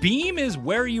mornings? Beam is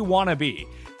where you want to be.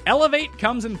 Elevate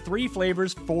comes in 3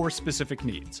 flavors for specific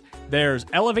needs. There's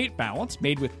Elevate Balance,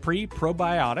 made with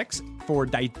pre-probiotics for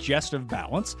digestive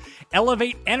balance,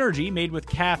 Elevate Energy, made with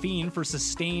caffeine for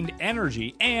sustained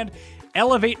energy, and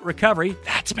Elevate Recovery,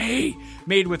 that's me,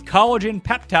 made with collagen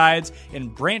peptides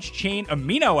and branched-chain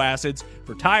amino acids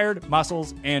for tired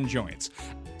muscles and joints.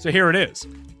 So here it is.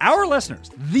 Our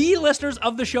listeners, the listeners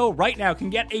of the show right now,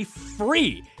 can get a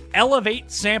free Elevate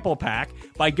sample pack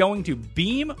by going to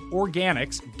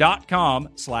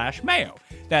beamorganics.com/mayo.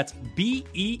 That's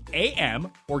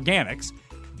BEAM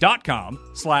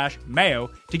organics.com/mayo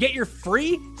to get your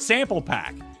free sample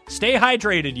pack. Stay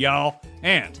hydrated, y'all.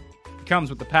 And it comes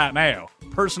with the Pat Mayo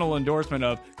personal endorsement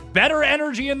of better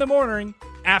energy in the morning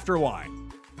after wine.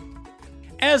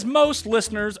 As most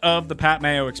listeners of the Pat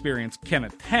Mayo Experience can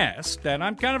attest, that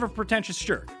I'm kind of a pretentious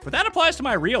jerk. But that applies to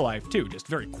my real life, too, just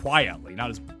very quietly,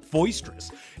 not as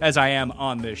boisterous as I am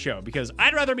on this show, because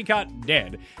I'd rather be caught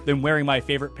dead than wearing my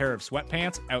favorite pair of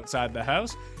sweatpants outside the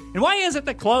house. And why is it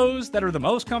that clothes that are the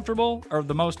most comfortable are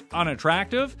the most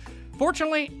unattractive?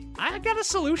 Fortunately, I got a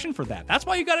solution for that. That's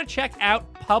why you got to check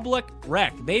out Public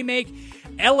Rec. They make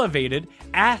elevated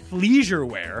athleisure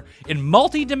wear in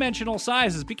multi-dimensional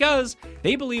sizes because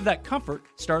they believe that comfort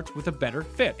starts with a better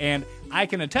fit. And I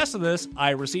can attest to this.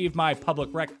 I received my Public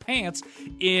Rec pants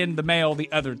in the mail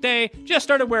the other day, just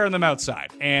started wearing them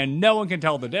outside, and no one can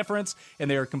tell the difference, and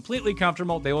they are completely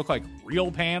comfortable. They look like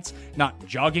real pants, not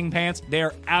jogging pants.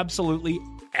 They're absolutely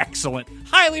excellent.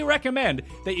 Highly recommend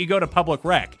that you go to Public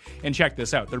Rec and check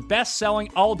this out. Their best-selling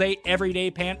all-day,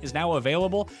 everyday pant is now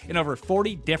available in over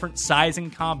 40 different sizing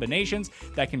combinations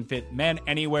that can fit men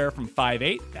anywhere from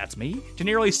 5'8", that's me, to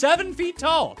nearly 7 feet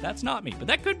tall. That's not me, but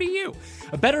that could be you.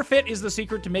 A better fit is the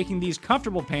secret to making these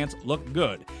comfortable pants look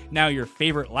good. Now, your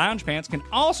favorite lounge pants can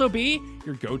also be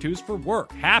your go-tos for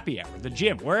work, happy hour, the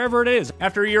gym, wherever it is.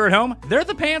 After a year at home, they're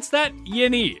the pants that you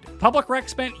need. Public Rec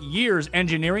spent years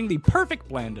engineering the perfect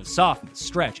blend of softness,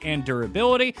 stretch, and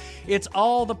durability. It's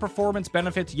all the performance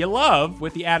benefits you love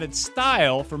with the added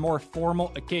style for more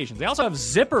formal occasions. They also have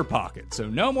zipper pockets, so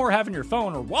no more having your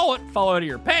phone or wallet fall out of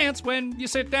your pants when you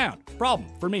sit down. Problem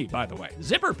for me, by the way.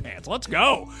 Zipper pants, let's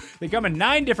go. They come in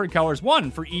 9 different colors,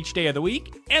 one for each day of the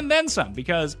week, and then some,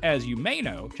 because as you may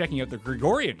know, checking out the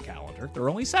Gregorian calendar, there are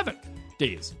only 7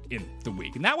 days in the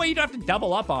week. And that way you don't have to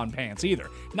double up on pants either.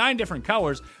 9 different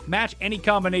colors, match any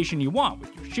combination you want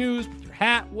with your shoes, with your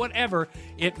hat, whatever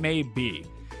it may be.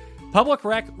 Public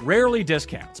Rec rarely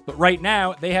discounts, but right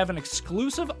now they have an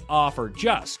exclusive offer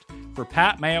just for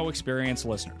Pat Mayo Experience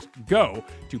listeners. Go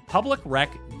to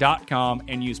publicrec.com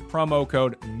and use promo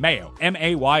code MAYO,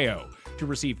 M-A-Y-O, to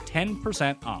receive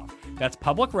 10% off. That's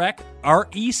publicrec,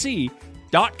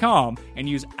 REC.com, and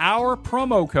use our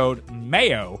promo code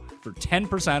MAYO for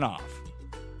 10% off.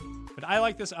 But I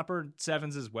like this upper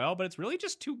 7s as well, but it's really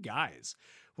just 2 guys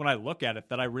when I look at it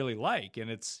that I really like, and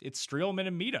it's Streelman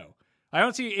and Mito. I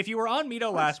don't see, if you were on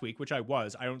Mito last week, which I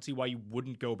was, I don't see why you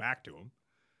wouldn't go back to him.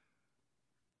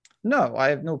 No, I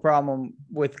have no problem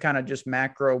with kind of just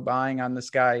macro buying on this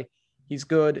guy. He's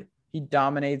good. He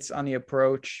dominates on the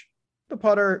approach. The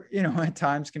putter, at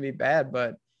times can be bad,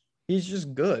 but he's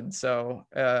just good. So,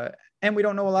 and we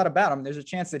don't know a lot about him. There's a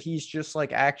chance that he's just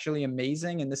like actually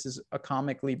amazing, and this is a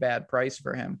comically bad price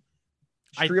for him.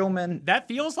 Streelman. That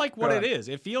feels like what it is.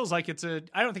 It feels like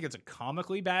I don't think it's a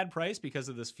comically bad price because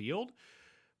of this field.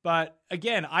 But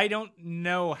again, I don't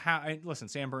know how. Listen,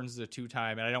 Sam Burns is a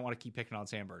 2-time, and I don't want to keep picking on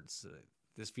Sam Burns.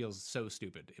 This feels so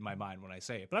stupid in my mind when I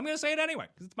say it, but I'm going to say it anyway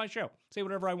because it's my show. Say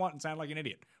whatever I want and sound like an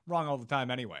idiot. Wrong all the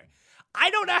time anyway.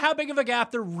 I don't know how big of a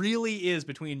gap there really is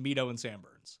between Mito and Sam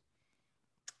Burns.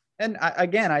 And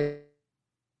I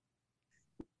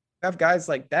have guys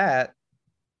like that.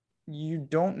 You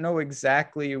don't know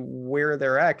exactly where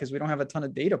they're at because we don't have a ton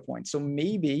of data points. So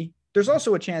maybe there's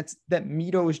also a chance that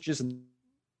Mito is just,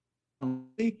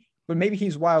 but maybe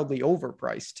he's wildly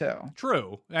overpriced too.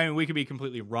 True. I mean, we could be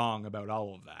completely wrong about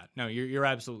all of that. No, you're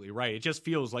absolutely right. It just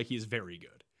feels like he's very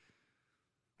good.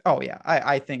 Oh yeah.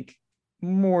 I think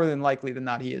more than likely than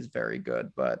not, he is very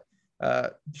good, but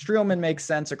Streelman makes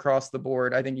sense across the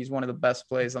board. I think he's one of the best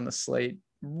plays on the slate.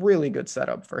 Really good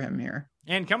setup for him here.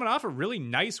 And coming off a really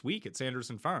nice week at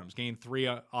Sanderson Farms. Gained 3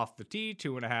 off the tee,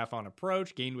 2.5 on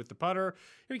approach, gained with the putter.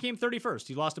 He became 31st.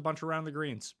 He lost a bunch around the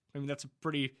greens. I mean, that's a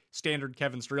pretty standard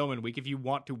Kevin Streelman week if you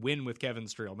want to win with Kevin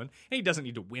Streelman. And he doesn't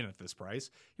need to win at this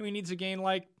price. He needs to gain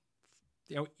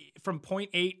from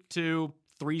 0.8 to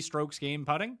 3 strokes game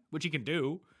putting, which he can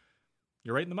do.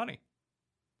 You're right in the money.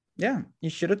 Yeah, he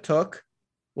should have took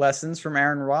lessons from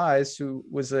Aaron Wise, who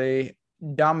was a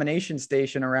domination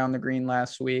station around the green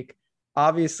last week.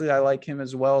 Obviously, I like him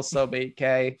as well. Sub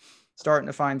 8K, starting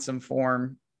to find some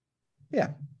form. Yeah,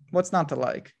 what's not to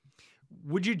like?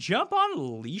 Would you jump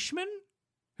on Leishman,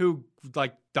 who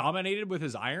dominated with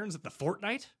his irons at the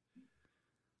Fortnite?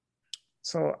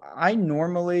 So I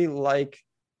normally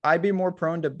I'd be more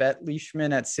prone to bet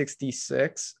Leishman at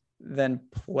 66 than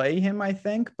play him, I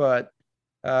think. But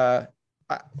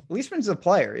Leishman's a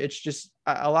player. It's just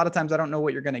a lot of times I don't know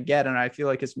what you're going to get, and I feel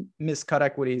like his miscut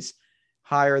equity is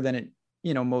higher than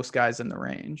most guys in the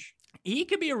range. He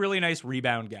could be a really nice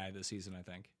rebound guy this season, I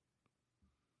think.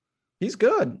 He's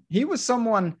good. He was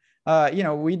someone,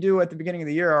 we do at the beginning of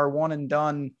the year, our one and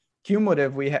done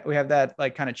cumulative. We have that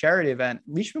kind of charity event.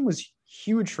 Leishman was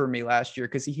huge for me last year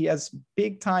because he has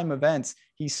big time events.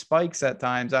 He spikes at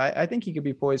times. I think he could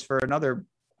be poised for another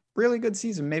really good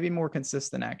season, maybe more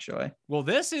consistent actually. Well,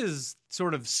 this is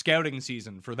sort of scouting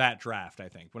season for that draft, I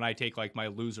think. When I take my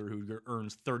loser who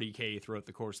earns 30K throughout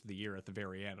the course of the year at the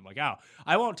very end, I'm like,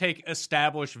 I won't take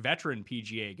established veteran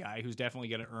PGA guy who's definitely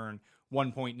going to earn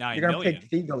 1.9 million. You're going to pick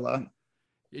Theegala.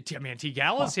 Man,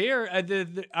 Theegala's here.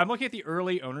 I'm looking at the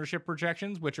early ownership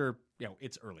projections, which are,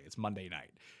 it's early. It's Monday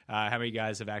night. How many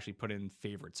guys have actually put in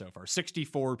favorites so far?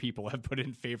 64 people have put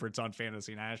in favorites on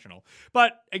Fantasy National.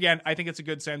 But again, I think it's a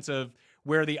good sense of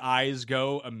where the eyes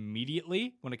go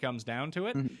immediately when it comes down to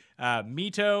it. Mm-hmm.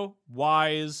 Mito,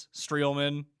 Wise,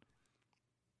 Streelman,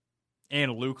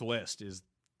 and Luke List is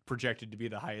projected to be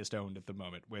the highest owned at the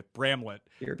moment, with Bramlett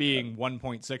being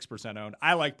 1.6% owned.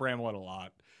 I like Bramlett a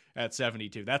lot. at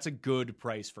 72. That's a good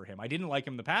price for him. I didn't like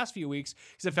him the past few weeks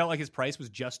because it felt like his price was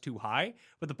just too high,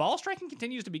 but the ball striking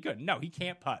continues to be good. No, he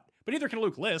can't putt, but neither can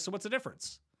Luke List, so what's the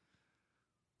difference?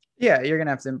 Yeah, you're going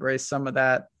to have to embrace some of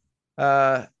that.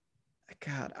 God,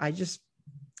 I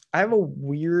have a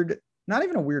weird, not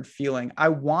even a weird feeling. I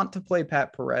want to play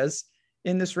Pat Perez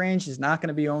in this range. He's not going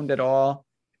to be owned at all.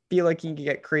 Feel like he can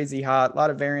get crazy hot. A lot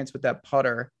of variance with that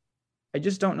putter. I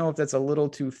just don't know if that's a little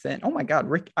too thin. Oh my God,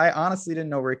 Rick! I honestly didn't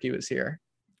know Ricky was here.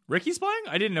 Ricky's playing?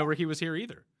 I didn't know Ricky was here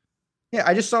either. Yeah,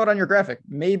 I just saw it on your graphic.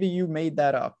 Maybe you made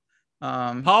that up.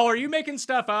 Paul, are you making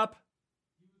stuff up?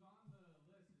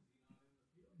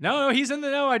 No, he's in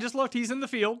the I just looked. He's in the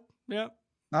field. Yeah.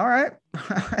 All right.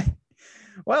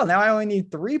 Well, now I only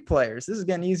need 3 players. This is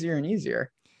getting easier and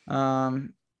easier. Wow,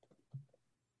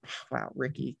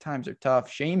 Ricky, times are tough.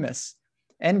 Seamus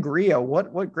and Griot,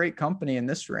 what great company in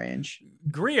this range.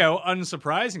 Griot,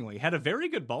 unsurprisingly, had a very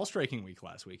good ball striking week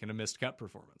last week and a missed cut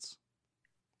performance.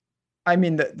 I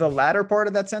mean, the latter part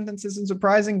of that sentence isn't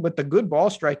surprising, but the good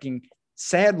ball striking,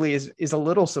 sadly, is a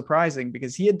little surprising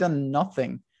because he had done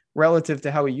nothing relative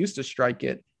to how he used to strike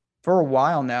it for a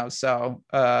while now. So,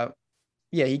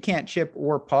 yeah, he can't chip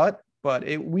or putt, but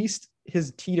at least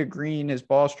his tee to green, his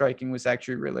ball striking was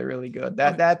actually really, really good.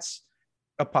 That's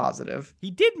a positive. He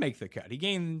did make the cut. He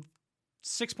gained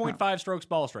 6.5 strokes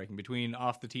ball striking between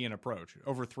off the tee and approach,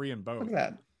 over 3 in both. Look at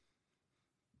that.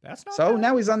 That's not so bad.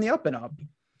 Now he's on the up and up.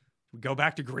 We go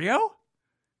back to Griot?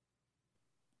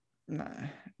 Nah,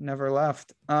 never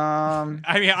left.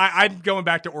 I mean, I'm going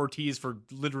back to Ortiz for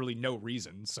literally no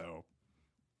reason. So,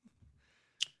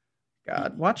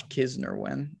 God, watch Kisner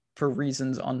win for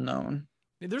reasons unknown.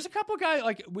 There's a couple guys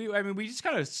we just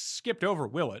kind of skipped over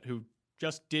Willett, who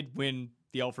just did win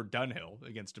the Alfred Dunhill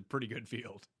against a pretty good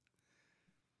field.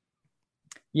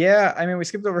 Yeah, I mean, we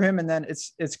skipped over him, and then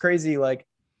it's crazy. Like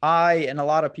I and a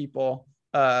lot of people,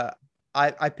 I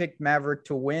picked Maverick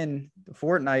to win the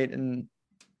Fortnite, and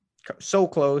so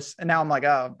close, and now I'm like,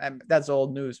 oh, that's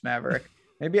old news, Maverick.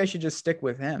 Maybe I should just stick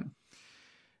with him.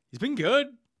 He's been good,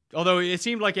 although it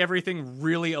seemed like everything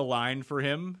really aligned for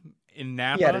him in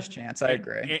Napa. He had his chance, I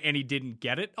agree. And he didn't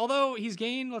get it, although he's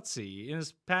gained, let's see, in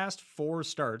his past 4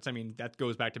 starts, I mean, that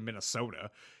goes back to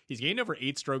Minnesota. He's gained over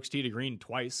 8 strokes tee to green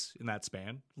twice in that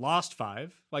span, lost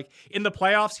 5. Like, in the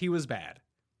playoffs, he was bad.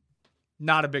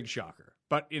 Not a big shocker.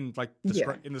 But in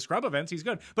in the scrub events, he's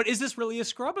good. But is this really a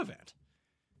scrub event?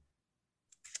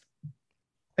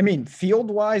 I mean,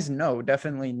 field-wise, no,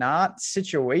 definitely not.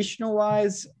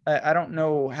 Situational-wise, I don't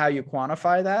know how you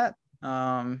quantify that.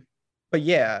 But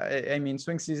yeah, I mean,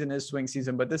 swing season is swing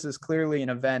season, but this is clearly an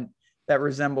event that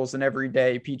resembles an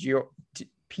everyday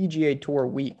PGA Tour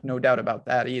week. No doubt about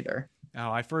that either.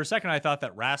 Oh, for a second, I thought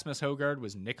that Rasmus Højgaard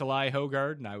was Nikolai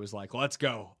Højgaard, and I was like, let's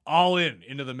go all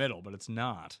into the middle, but it's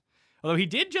not. Although he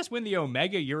did just win the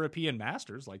Omega European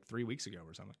Masters like 3 weeks ago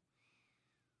or something.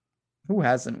 Who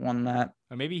hasn't won that?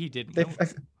 Or maybe he didn't.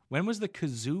 When was the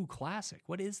Kazoo Classic?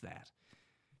 What is that?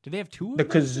 Do they have 2 of the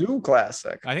them? Kazoo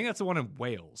Classic? I think that's the one in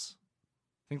Wales.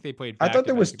 I think they played. I thought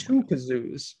there was 2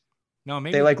 Kazoos. No,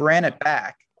 maybe they ran it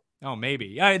back. Oh, maybe.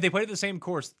 Yeah, they played at the same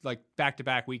course like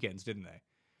back-to-back weekends, didn't they?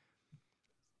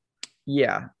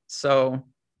 Yeah. So,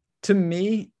 to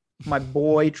me, my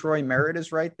boy Troy Merritt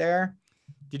is right there.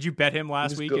 Did you bet him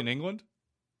last week in England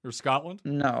or Scotland?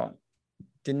 No,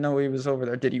 didn't know he was over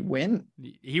there. Did he win?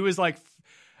 He was like,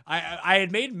 I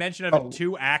had made mention of it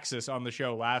to Axis on the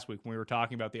show last week when we were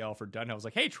talking about the Alfred Dunhill. I was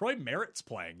like, hey, Troy Merritt's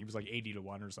playing. He was like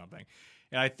 80-1 or something.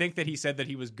 And I think that he said that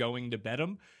he was going to bet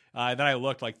him. Then I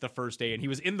looked like the first day, and he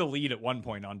was in the lead at one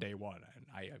point on day 1. And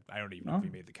I don't even know if he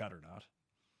made the cut or not.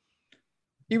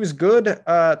 He was good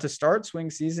to start swing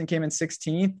season, came in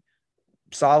 16th.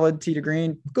 Solid tee to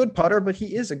green, good putter, but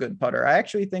he is a good putter. I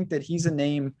actually think that he's a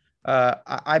name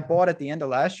I bought at the end of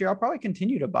last year. I'll probably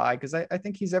continue to buy because I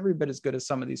think he's every bit as good as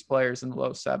some of these players in the low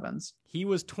 7s. He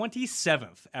was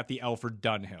 27th at the Alfred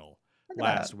Dunhill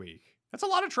last week. That's a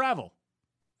lot of travel.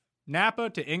 Napa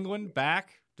to England,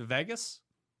 back to Vegas.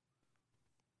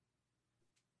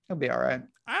 He'll be all right.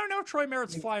 I don't know if Troy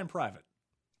Merritt's flying private.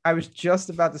 I was just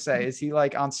about to say, is he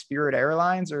like on Spirit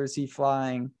Airlines or is he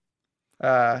flying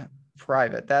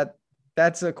private?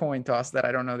 That's a coin toss that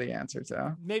I don't know the answer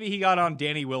to. Maybe he got on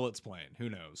Danny Willett's plane. Who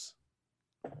knows?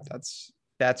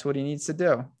 That's what he needs to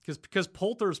do. Because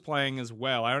Poulter's playing as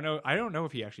well. I don't know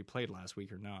if he actually played last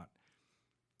week or not.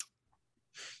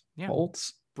 Yeah.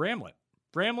 Bolts. Bramlett,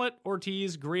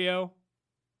 Ortiz, Griot.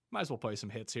 Might as well play some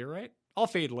hits here, right? I'll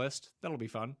fade List. That'll be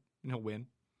fun. And he'll win.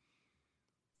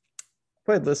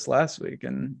 Played List last week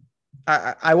and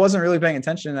I wasn't really paying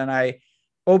attention, and I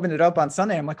opened it up on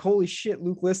Sunday. I'm like, holy shit,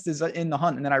 Luke List is in the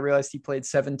hunt. And then I realized he played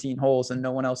 17 holes and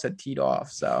no one else had teed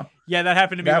off. So yeah, that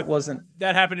happened to me.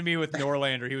 That happened to me with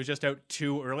Norlander. He was just out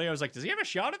too early. I was like, does he have a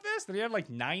shot at this? Did he have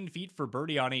like 9 feet for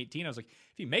birdie on 18? I was like,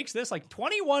 if he makes this, like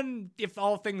 21, if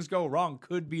all things go wrong,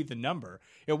 could be the number.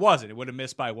 It wasn't. It would have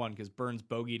missed by 1 because Burns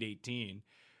bogeyed 18.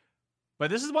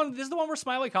 But this is the one where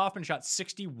Smiley Kaufman shot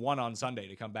 61 on Sunday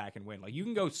to come back and win. Like, you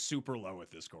can go super low at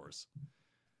this course.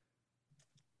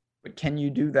 But can you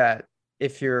do that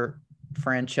if you're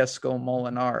Francesco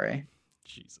Molinari?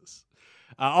 Jesus.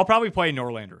 I'll probably play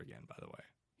Norlander again, by the way.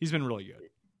 He's been really good.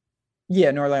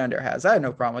 Yeah, Norlander has. I have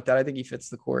no problem with that. I think he fits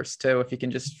the course, too, if he can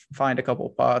just find a couple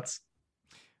of putts.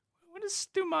 What does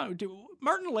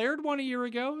Martin Laird won a year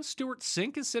ago? Stuart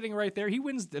Sink is sitting right there. He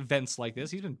wins events like this.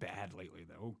 He's been bad lately,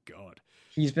 though. Oh, God.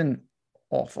 He's been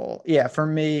awful. Yeah, for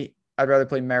me, I'd rather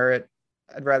play Merritt.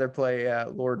 I'd rather play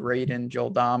Lord Raiden, Joel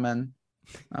Dahman.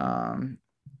 I'm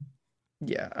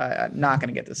not going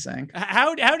to get the Sink.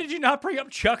 How did you not bring up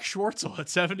Chuck Schwartzel at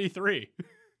 73?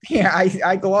 Yeah,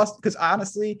 I glossed because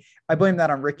honestly, I blame that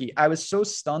on Ricky. I was so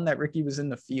stunned that Ricky was in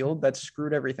the field that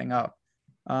screwed everything up.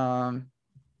 I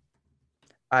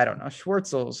don't know.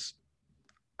 Schwartzel's,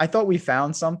 I thought we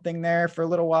found something there for a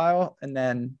little while, and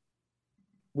then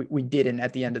we didn't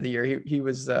at the end of the year. He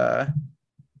was, I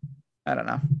don't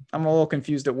know. I'm a little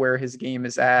confused at where his game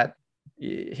is at.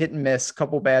 Hit and miss,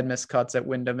 couple bad miscuts at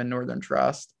Wyndham and Northern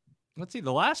Trust. Let's see.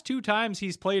 The last 2 times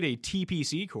he's played a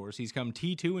TPC course, he's come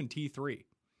T2 and T3.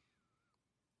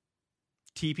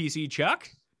 TPC Chuck?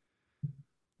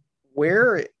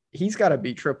 Where he's got to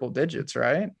be triple digits,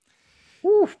 right?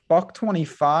 Ooh, buck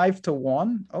 25 to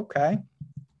 1. Okay.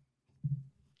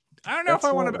 I don't know if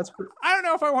I want to. I don't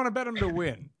know if I want to bet him to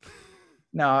win.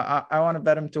 No, I want to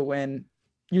bet him to win.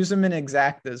 Use him in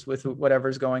exactas with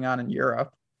whatever's going on in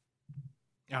Europe.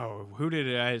 Oh, who did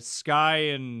it? Sky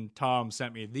and Tom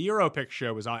sent me. The Europick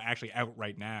show is actually out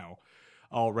right now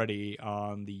already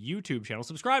on the YouTube channel.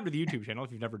 Subscribe to the YouTube channel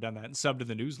if you've never done that, and sub to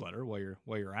the newsletter while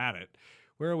you're at it.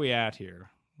 Where are we at here?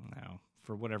 Now,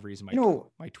 for whatever reason,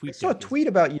 my tweet. I saw a tweet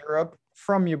about Europe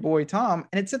from your boy Tom,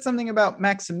 and it said something about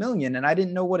Maximilian, and I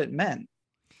didn't know what it meant.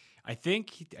 I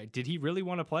think, did he really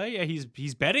want to play? Yeah,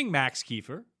 he's betting Max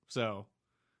Kiefer, so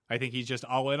I think he's just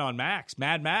all in on Max,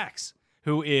 Mad Max.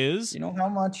 Who is? You know how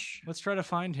much? Let's try to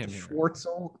find him.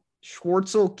 Schwartzel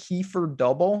Kiefer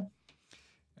double.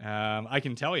 I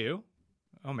can tell you.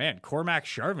 Oh man, Cormac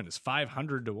Sharvin is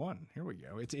 500 to 1. Here we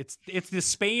go. It's the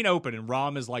Spain Open, and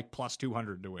Rahm is like plus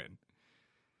 200 to win.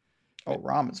 Oh,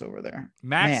 Rahm is over there.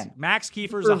 Max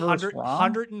Kiefer's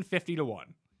 150 to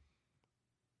 1.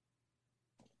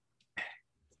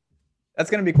 That's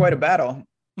going to be quite a battle.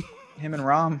 Him and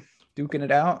Rahm duking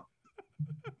it out.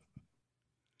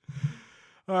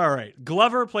 All right.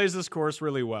 Glover plays this course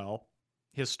really well,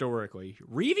 historically.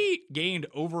 Reavie gained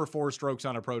over 4 strokes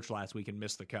on approach last week and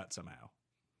missed the cut somehow.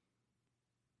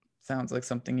 Sounds like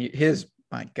something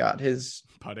my God, his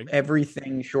putting,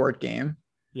 everything short game.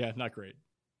 Yeah, not great.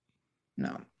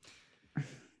 No.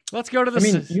 Let's go to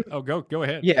the... go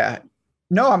ahead. Yeah.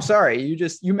 No, I'm sorry.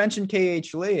 You mentioned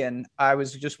KH Lee, and I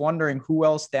was just wondering who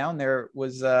else down there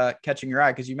was catching your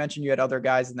eye, because you mentioned you had other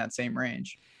guys in that same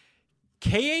range.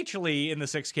 KH Lee in the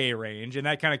 6K range, and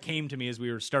that kind of came to me as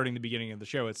we were starting the beginning of the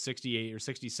show at $6,800 or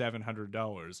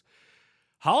 $6,700.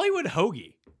 Hollywood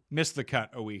Hoagie missed the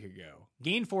cut a week ago.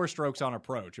 Gained 4 strokes on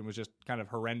approach and was just kind of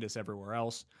horrendous everywhere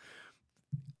else.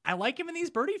 I like him in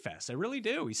these birdie fests. I really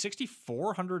do. He's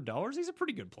 $6,400. He's a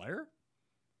pretty good player.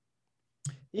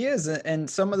 He is. And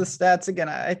some of the stats, again,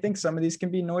 I think some of these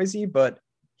can be noisy, but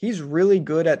he's really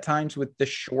good at times with the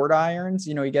short irons.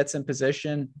 You know, he gets in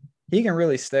position. He can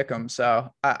really stick them. So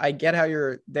I get how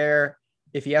you're there.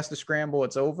 If he has to scramble,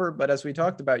 it's over. But as we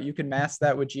talked about, you can mask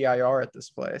that with GIR at this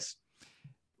place.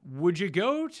 Would you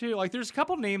go to, like, there's a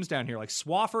couple names down here. Like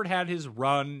Swafford had his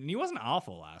run, and he wasn't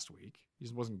awful last week. He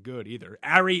just wasn't good either.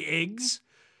 Ari Iggs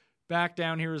back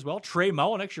down here as well. Trey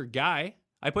Mullenix, your guy.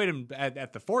 I played him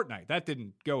at the Fortnite. That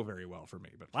didn't go very well for me.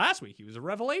 But last week, he was a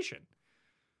revelation.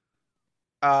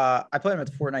 I played him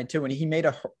at the Fortnite too, and he made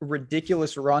a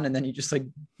ridiculous run, and then he just like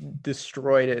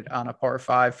destroyed it on a par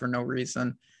 5 for no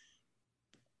reason.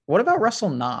 What about Russell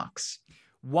Knox?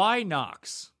 Why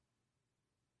Knox?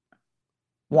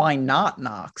 Why not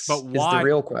Knox? But why, is the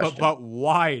real question. But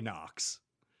why Knox?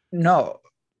 No.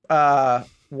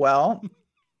 Well,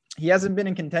 he hasn't been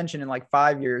in contention in like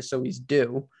 5 years, so he's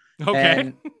due. Okay.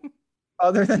 And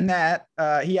other than that,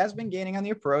 he has been gaining on the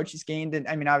approach. He's gained in,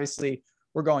 I mean, obviously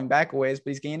we're going back a ways, but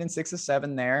he's gained in 6 of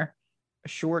 7 there. A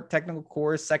short technical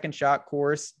course, second shot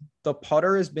course. The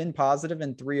putter has been positive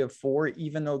in 3 of 4,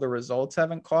 even though the results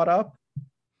haven't caught up.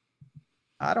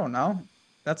 I don't know.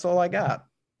 That's all I got.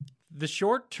 The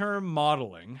short-term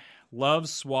modeling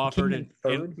loves Came Swafford in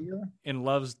third here. and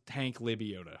loves Hank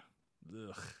Libiota,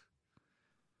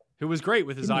 who was great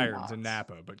with his Give me irons in Knox.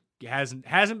 Napa, but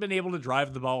hasn't been able to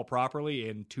drive the ball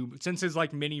properly since his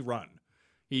like mini run.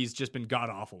 He's just been god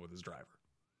awful with his driver.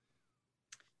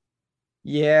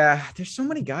 Yeah, there's so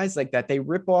many guys like that. They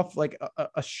rip off like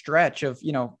a stretch of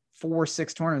 4 or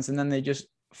 6 tournaments, and then they just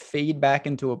fade back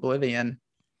into oblivion.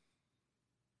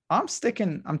 I'm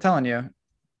telling you,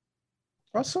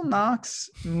 Russell Knox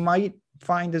might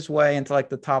find his way into like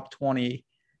the top 20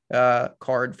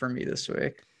 card for me this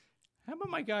week. How about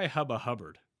my guy Hubba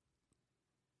Hubbard?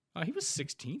 He was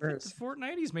 16th at the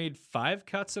Fortnite. He's made 5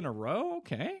 cuts in a row.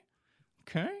 Okay.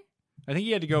 I think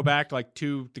he had to go back like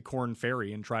to the Corn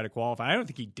Ferry and try to qualify. I don't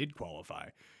think he did qualify,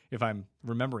 if I'm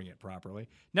remembering it properly.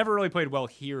 Never really played well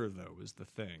here, though, is the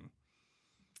thing.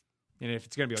 And if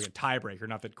it's going to be like a tiebreaker,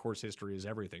 not that course history is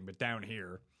everything, but down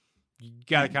here, you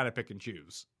got to kind of pick and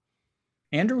choose.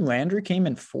 Andrew Landry came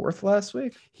in 4th last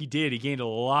week. He did. He gained a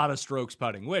lot of strokes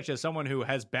putting, which, as someone who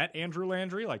has bet Andrew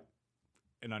Landry like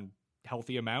an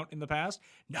unhealthy amount in the past,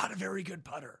 not a very good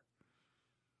putter.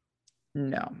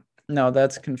 No,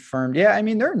 that's confirmed. Yeah, I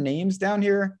mean, there are names down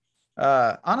here.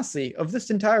 Honestly, of this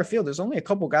entire field, there's only a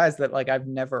couple guys that like I've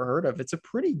never heard of. It's a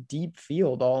pretty deep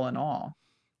field, all in all.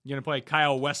 You gonna play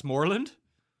Kyle Westmoreland?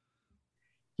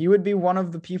 He would be one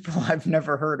of the people I've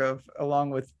never heard of,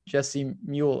 along with Jesse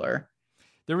Mueller.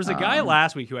 There was a guy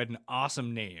last week who had an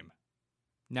awesome name.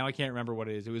 Now I can't remember what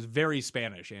it is. It was very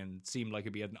Spanish and seemed like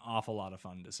it'd be an awful lot of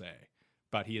fun to say.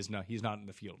 But he's not in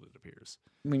the field, it appears.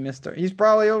 We missed her. He's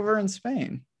probably over in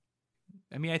Spain.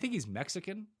 I mean, I think he's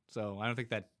Mexican, so I don't think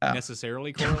that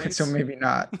necessarily correlates. So maybe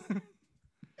not.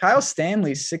 Kyle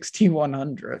Stanley's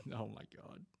 6,100. Oh my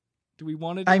God. Do we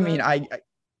want to do I mean,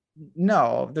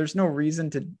 no, there's no reason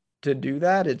to do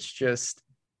that. It's just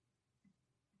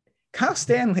Kyle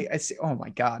Stanley. I see. Oh my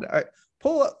God.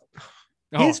 Pull up.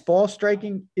 His ball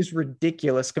striking is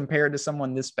ridiculous compared to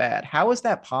someone this bad. How is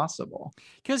that possible?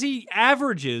 Because he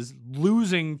averages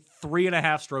losing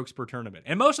 3.5 strokes per tournament,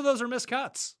 and most of those are missed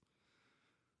cuts.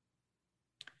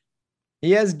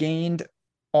 He has gained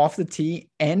off the tee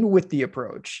and with the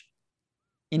approach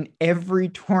in every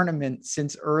tournament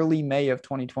since early May of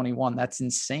 2021. That's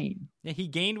insane. Yeah, he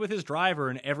gained with his driver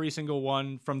in every single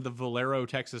one from the Valero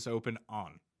Texas Open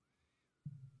on.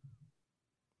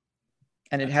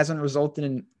 And it hasn't resulted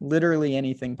in literally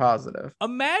anything positive.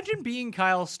 Imagine being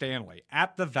Kyle Stanley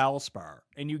at the Valspar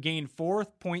and you gain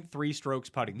 4.3 strokes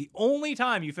putting. The only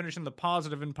time you finish in the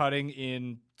positive in putting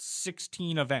in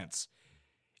 16 events.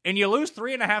 And you lose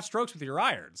 3.5 strokes with your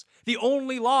irons. The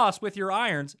only loss with your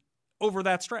irons over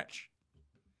that stretch.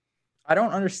 I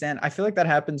don't understand. I feel like that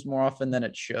happens more often than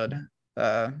it should.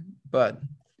 But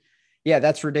yeah,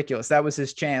 that's ridiculous. That was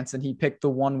his chance, and he picked the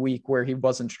 1 week where he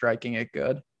wasn't striking it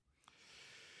good.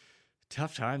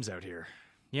 Tough times out here.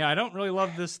 Yeah, I don't really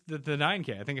love the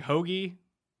 9K. I think Hoagie,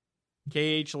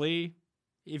 KH Lee,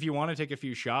 if you want to take a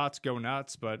few shots, go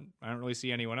nuts, but I don't really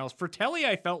see anyone else. Fratelli,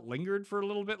 I felt lingered for a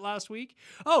little bit last week.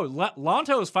 Oh,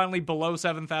 Lonto is finally below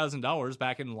 $7,000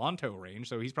 back in Lonto range,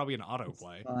 so he's probably an auto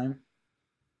play.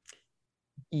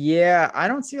 Yeah, I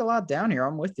don't see a lot down here.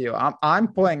 I'm with you. I'm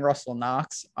playing Russell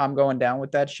Knox. I'm going down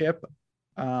with that ship.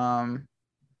 I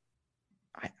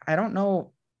don't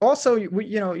know. Also,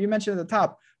 you mentioned at the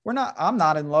top, I'm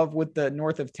not in love with the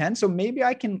north of 10. So maybe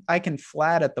I can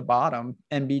flat at the bottom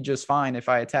and be just fine if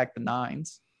I attack the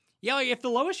 9s. Yeah. Like if the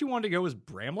lowest you want to go is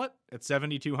Bramlett at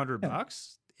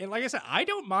 $7,200. And like I said, I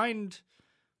don't mind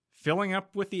filling up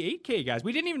with the 8K guys.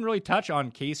 We didn't even really touch on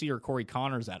Casey or Corey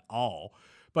Connors at all.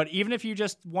 But even if you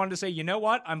just wanted to say, you know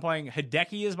what, I'm playing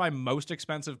Hideki as my most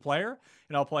expensive player,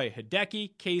 and I'll play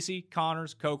Hideki, Casey,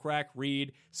 Connors, Kokrak,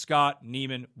 Reed, Scott,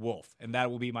 Neiman, Wolf, and that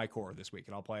will be my core this week,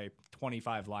 and I'll play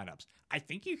 25 lineups. I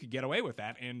think you could get away with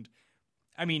that, and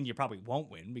I mean, you probably won't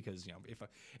win because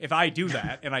if I do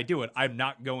that and I do it, I'm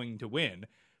not going to win.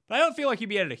 But I don't feel like you'd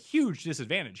be at a huge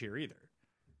disadvantage here either.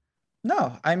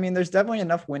 No, I mean, there's definitely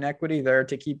enough win equity there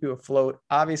to keep you afloat.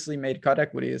 Obviously, made cut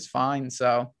equity is fine,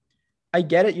 so. I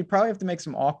get it. You'd probably have to make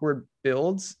some awkward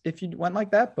builds if you went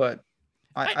like that, but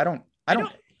I don't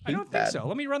think so.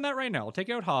 Let me run that right now. I'll take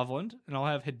out Hovland and I'll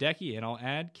have Hideki and I'll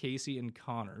add Casey and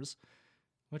Connors.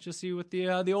 Let's just see what the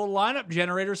old lineup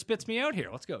generator spits me out here.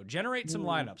 Let's go. Generate some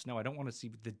lineups. No, I don't want to see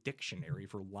the dictionary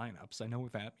for lineups. I know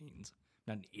what that means.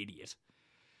 I'm not an idiot.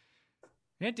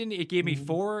 It gave me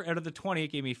 4 out of the 20.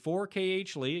 It gave me 4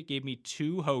 KH Lee. It gave me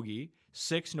 2 Hoagie,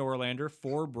 6 Norlander,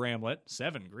 4 Bramlett,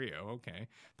 7 Griot. Okay.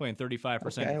 Playing 35%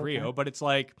 Griot, okay. but it's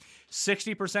like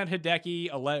 60%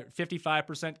 Hideki,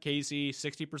 55% Casey,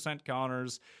 60%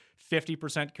 Connors,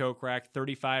 50% Kokrak,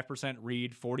 35%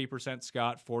 Reed, 40%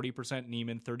 Scott, 40%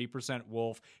 Neiman, 30%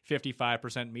 Wolf, 55%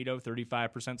 Mito, 35%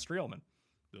 Streelman.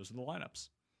 Those are the lineups.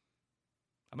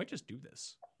 I might just do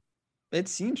this. It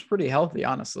seems pretty healthy,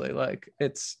 honestly. Like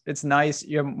it's nice.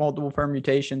 You have multiple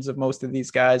permutations of most of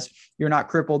these guys. You're not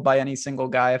crippled by any single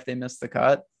guy if they miss the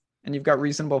cut, and you've got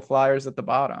reasonable flyers at the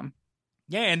bottom.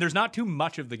 Yeah, and there's not too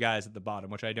much of the guys at the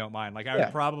bottom, which I don't mind. Like I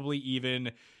would probably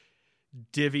even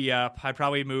divvy up. I'd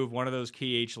probably move one of those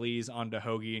KH Lees onto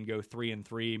Hoagie and go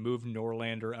 3-3. Move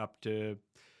Norlander up to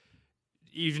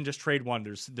even just trade one.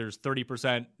 There's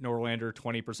 30% Norlander,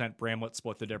 20% Bramlett,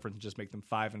 split the difference and just make them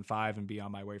 5-5 and be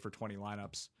on my way for 20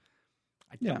 lineups.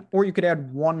 Or you could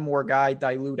add one more guy,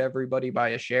 dilute everybody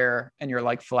by a share, and you're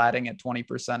like flatting at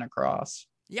 20% across.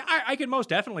 Yeah, I could most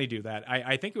definitely do that.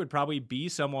 I think it would probably be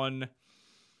someone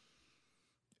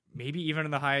maybe even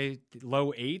in the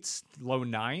low 8s, low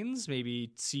 9s,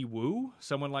 maybe Siwoo,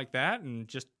 someone like that, and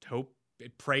just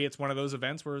pray it's one of those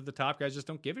events where the top guys just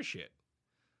don't give a shit.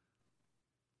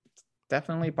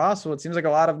 Definitely possible. It seems like a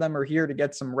lot of them are here to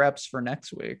get some reps for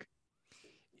next week.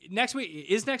 Next week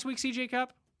CJ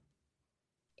Cup?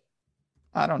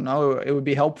 I don't know. It would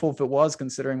be helpful if it was,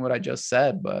 considering what I just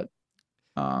said, but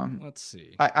let's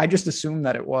see. I just assumed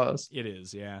that it was. It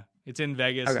is, yeah. It's in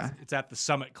Vegas. Okay. It's at the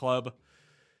Summit Club.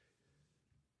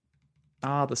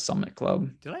 Ah, the Summit Club.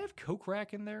 Did I have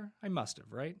Kokrak in there? I must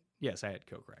have, right? Yes, I had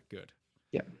Kokrak. Good.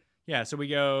 Yeah. Yeah, so we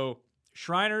go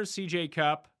Shriners, CJ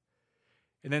Cup,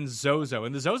 and then Zozo.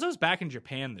 And the Zozo's back in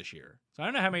Japan this year. So I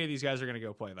don't know how many of these guys are going to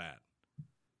go play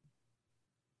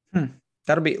that.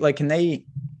 That'll be like, can they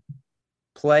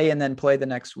play and then play the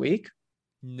next week?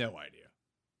 No idea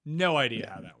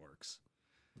how that works.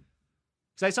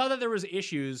 Because I saw that there was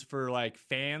issues for like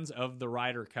fans of the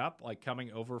Ryder Cup, like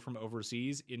coming over from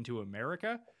overseas into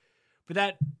America. But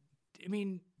that, I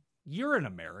mean, you're in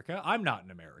America. I'm not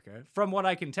in America. From what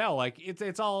I can tell, like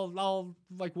it's all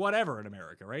like whatever in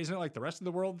America, right? Isn't it like the rest of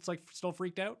the world that's like still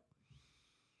freaked out?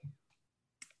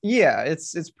 Yeah,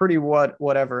 it's pretty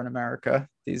whatever in America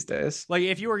these days. Like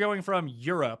if you were going from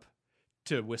Europe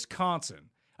to Wisconsin,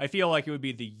 I feel like it would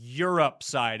be the Europe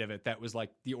side of it that was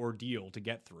like the ordeal to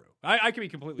get through. I could be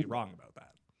completely wrong about that.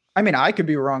 I mean, I could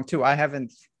be wrong too. I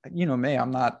haven't, you know me,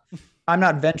 I'm not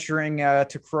venturing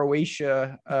to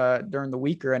Croatia during the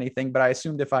week or anything, but I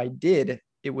assumed if I did,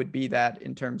 it would be that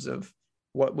in terms of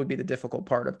what would be the difficult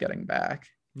part of getting back.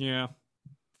 Yeah.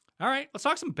 All right, let's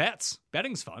talk some bets.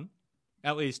 Betting's fun,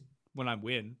 at least when I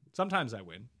win. Sometimes I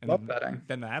win. And Love betting.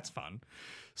 Then that's fun.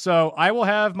 So I will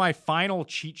have my final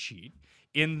cheat sheet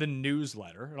in the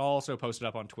newsletter. And I'll also post it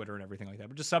up on Twitter and everything like that.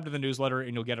 But just sub to the newsletter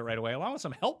and you'll get it right away, along with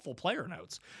some helpful player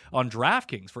notes on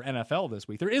DraftKings for NFL this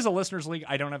week. There is a listeners league.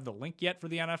 I don't have the link yet for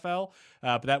the NFL,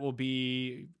 but that will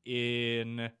be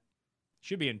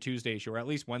should be in Tuesday's show, or at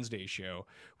least Wednesday's show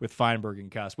with Feinberg and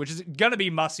Cuss, which is going to be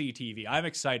must-see TV. I'm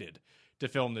excited to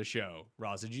film the show.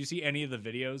 Roz, did you see any of the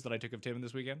videos that I took of Tim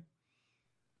this weekend?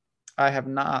 I have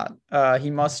not.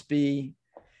 He must be.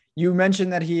 You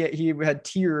mentioned that he had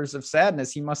tears of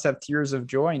sadness. He must have tears of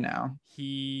joy now.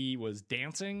 He was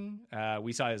dancing.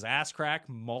 We saw his ass crack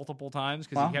multiple times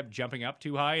because he kept jumping up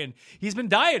too high. And he's been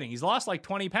dieting. He's lost like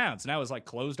 20 pounds. Now his like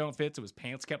clothes don't fit, so his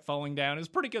pants kept falling down. It was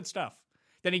pretty good stuff.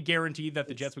 Then he guaranteed that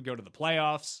the Jets would go to the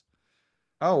playoffs.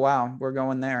 Oh, wow. We're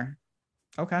going there.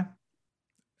 Okay.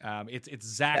 It's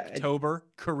Zach-tober,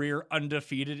 career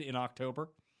undefeated in October.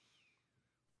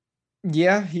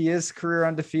 Yeah, he is career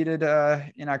undefeated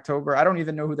in October. I don't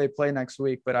even know who they play next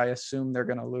week, but I assume they're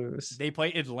going to lose. They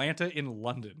play Atlanta in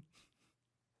London.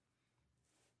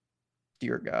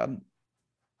 Dear God.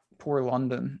 Poor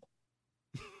London.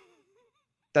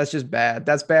 That's just bad.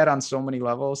 That's bad on so many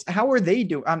levels. How are they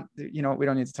doing? We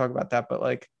don't need to talk about that, but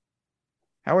like,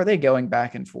 how are they going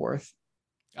back and forth?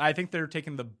 I think they're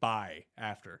taking the bye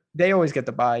after. They always get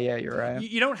the bye. Yeah, you're right.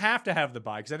 You don't have to have the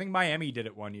bye, because I think Miami did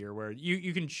it one year where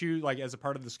you can choose, like as a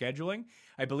part of the scheduling,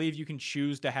 I believe you can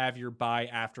choose to have your bye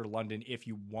after London if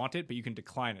you want it, but you can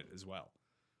decline it as well.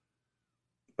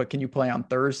 But can you play on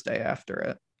Thursday after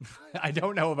it? I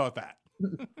don't know about that.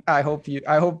 I hope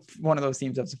one of those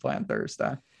teams has to play on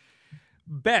Thursday.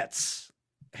 Bets.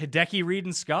 Hideki, Reed,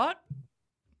 and Scott?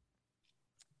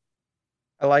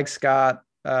 I like Scott.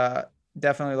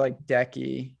 Definitely like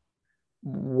Decky.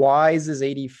 Wise is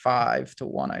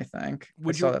 85-1, I think.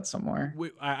 I saw that somewhere.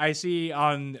 I see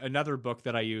on another book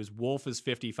that I use, Wolf is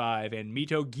 55 and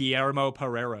Mito Guillermo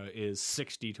Pereira is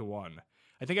 60-1.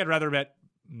 I think I'd rather bet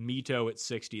Mito at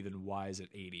 60 than Wise at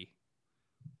 80.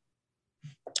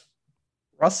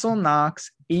 Russell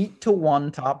Knox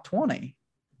 8-1 top 20.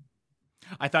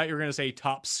 I thought you were going to say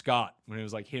Top Scott when it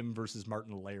was like him versus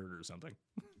Martin Laird or something.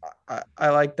 I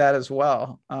like that as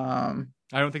well. I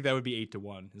don't think that would be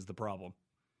 8-1 is the problem.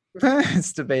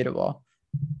 It's debatable.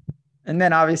 And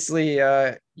then obviously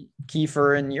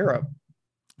Kiefer in Europe.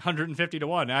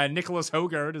 150-1. Nicholas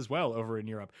Hogard as well over in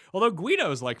Europe. Although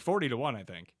Guido's like 40-1, I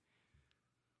think.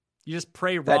 You just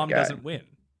pray Rom doesn't win,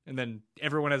 and then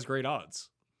everyone has great odds.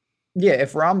 Yeah,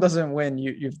 if Rom doesn't win,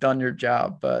 you've done your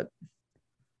job. But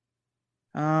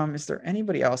is there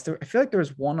anybody else? I feel like there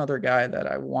was one other guy that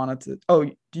I wanted to. Oh,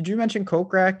 did you mention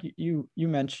Kokrak? You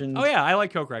mentioned. Oh yeah, I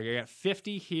like Kokrak. I got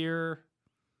 50 here.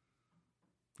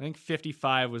 I think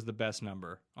 55 was the best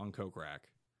number on Kokrak.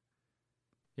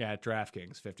 Yeah, at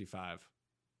DraftKings, 55.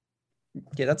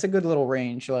 Yeah, that's a good little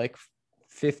range, like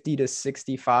 50 to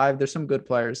 65. There's some good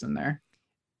players in there.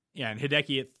 Yeah, and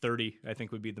Hideki at 30, I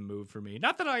think would be the move for me.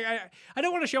 Not that I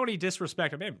don't want to show any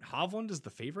disrespect. I mean, Hovland is the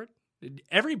favorite.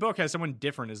 Every book has someone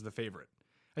different as the favorite.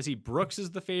 I see Brooks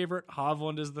is the favorite,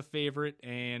 Hovland is the favorite,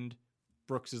 and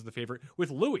Brooks is the favorite with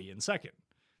Louis in second.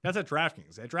 That's at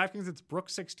DraftKings. At DraftKings, it's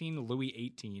Brooks 16, Louis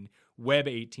 18, Webb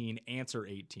 18, Answer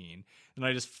 18. And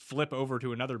I just flip over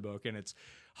to another book, and it's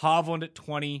Hovland at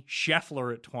 20,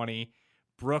 Scheffler at 20,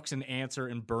 Brooks and Answer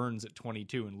and Burns at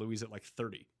 22, and Louis at like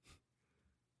 30.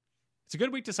 It's a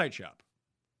good week to site shop.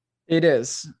 It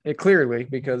is. It clearly,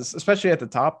 because especially at the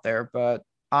top there, but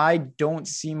I don't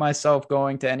see myself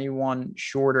going to anyone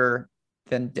shorter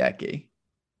than Decky.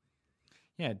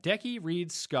 Yeah, Decky,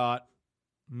 Reed, Scott,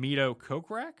 Mito,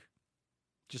 Kokrak.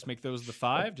 Just make those the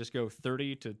five. Just go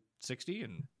 30 to 60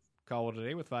 and call it a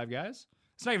day with five guys.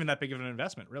 It's not even that big of an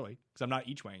investment, really, because I'm not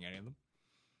each weighing any of them.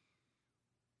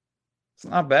 It's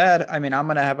not bad. I mean, I'm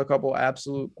going to have a couple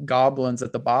absolute goblins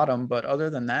at the bottom, but other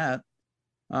than that,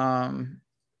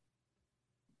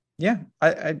 yeah,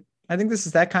 I think this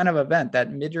is that kind of event,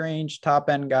 that mid-range top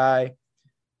end guy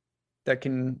that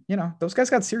can, those guys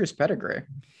got serious pedigree.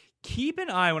 Keep an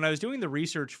eye. When I was doing the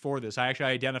research for this, I actually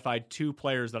identified two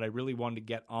players that I really wanted to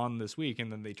get on this week,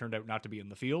 and then they turned out not to be in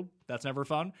the field. That's never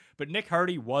fun. But Nick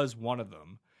Hardy was one of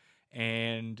them.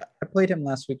 And I played him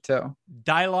last week too.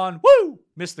 Dylon,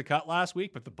 missed the cut last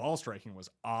week, but the ball striking was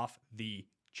off the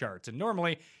charts. And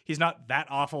normally he's not that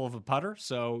awful of a putter,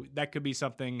 so that could be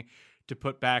something to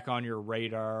put back on your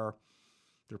radar.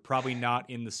 They're probably not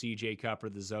in the CJ Cup or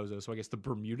the Zozo, so I guess the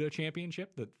Bermuda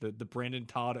Championship, the Brandon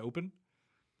Todd Open.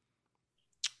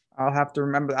 I'll have to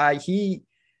remember.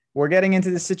 We're getting into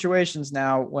the situations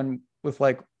now with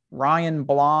like Ryan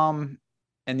Blom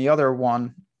and the other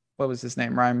one. What was his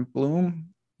name? Ryan Bloom?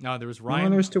 No, there was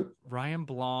Ryan. There's two. Ryan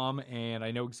Blom, and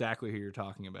I know exactly who you're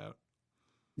talking about.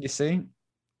 You see?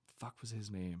 Fuck was his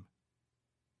name?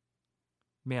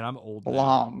 Man, I'm old.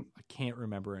 Blom. Now. I can't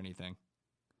remember anything.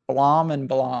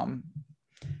 Blom.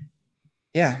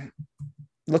 Yeah.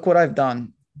 Look what I've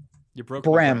done. You broke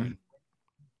Brem.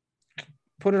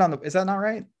 Put it on is that not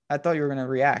right? I thought you were going to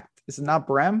react. Is it not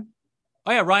Brem?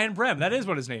 Oh yeah, Ryan Brem. That is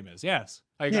what his name is. Yes.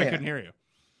 I couldn't hear you.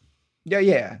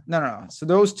 Yeah. No. So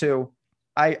those two,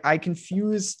 I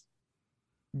confuse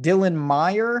Dylan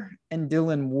Meyer and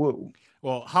Dylan Wu.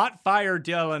 Well, Hot Fire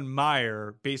Dylan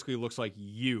Meyer basically looks like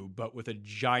you, but with a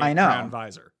giant crown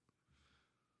visor.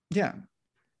 Yeah.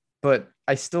 But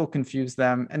I still confuse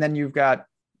them. And then you've got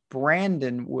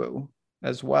Brandon Wu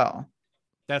as well.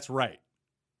 That's right.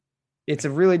 It's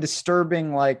a really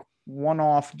disturbing, like,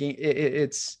 one-off game.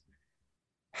 It's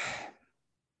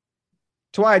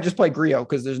why I just play Griot,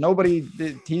 because there's nobody.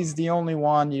 He's the only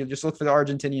one. You just look for the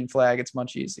Argentinian flag. It's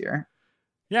much easier.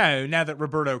 Yeah, now that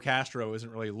Roberto Castro isn't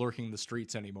really lurking the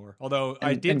streets anymore. Although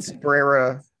I did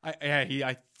Cabrera.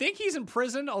 I think he's in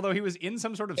prison, although he was in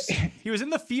some sort of he was in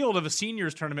the field of a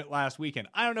seniors tournament last weekend.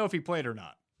 I don't know if he played or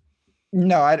not.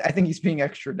 No, I think he's being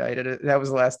extradited. That was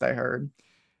the last I heard.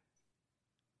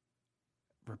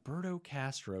 Roberto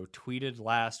Castro tweeted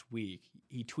last week.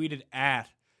 He tweeted at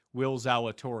Will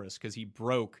Zalatoris because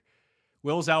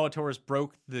Will Zalatoris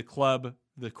broke the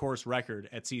course record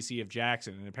at CC of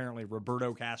Jackson, and apparently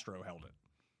Roberto Castro held it.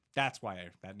 That's why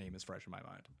that name is fresh in my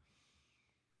mind.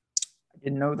 I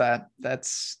didn't know that.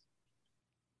 That's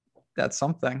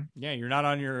something. Yeah, you're not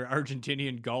on your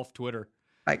Argentinian golf Twitter.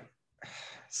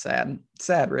 Sad,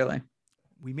 really.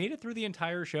 We made it through the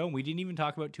entire show, and we didn't even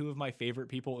talk about two of my favorite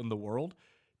people in the world,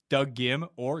 Doug Gim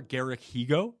or Garrick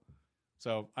Higo.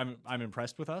 So I'm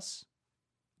impressed with us,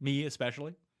 me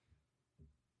especially.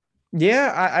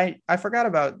 Yeah, I forgot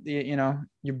about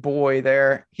your boy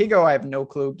there. Higo, I have no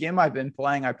clue. Gim, I've been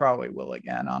playing. I probably will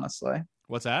again, honestly.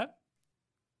 What's that?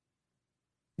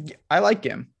 I like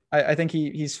Gim. I think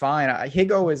he's fine.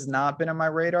 Higo has not been on my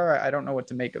radar. I don't know what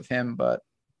to make of him, but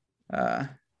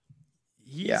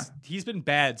he's been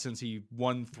bad since he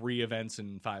won 3 events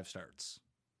in 5 starts,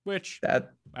 which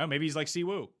maybe he's like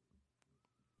Siwoo.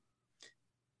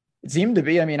 It seemed to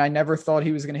be. I mean, I never thought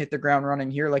he was going to hit the ground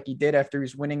running here like he did after he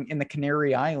was winning in the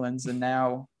Canary Islands. And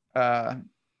now,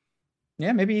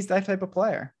 maybe he's that type of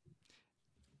player.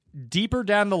 Deeper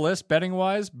down the list, betting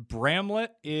wise,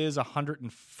 Bramlett is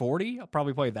 140. I'll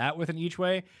probably play that with an each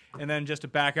way. And then just to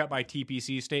back up my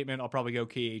TPC statement, I'll probably go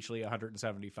KH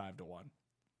 175 to 1.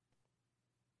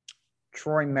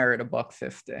 Troy Merritt,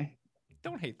 $150.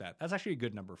 Don't hate that. That's actually a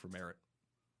good number for Merritt.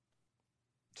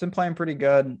 He's been playing pretty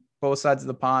good, both sides of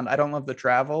the pond. I don't love the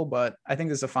travel, but I think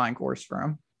this is a fine course for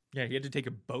him. Yeah, he had to take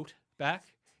a boat back.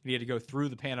 And he had to go through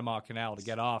the Panama Canal to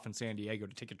get off in San Diego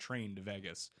to take a train to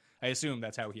Vegas. I assume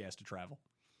that's how he has to travel.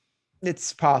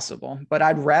 It's possible, but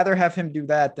I'd rather have him do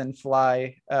that than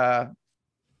fly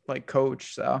like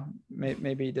Coach. So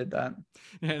maybe he did that.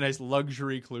 Yeah, nice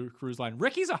luxury cruise line.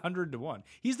 Ricky's 100 to 1.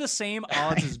 He's the same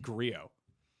odds as Griot.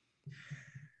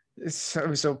 It's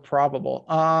so probable.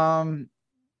 I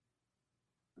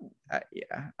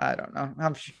don't know.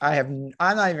 I'm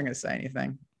not even gonna say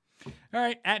anything. All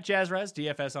right, at JazzRez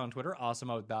DFS on Twitter,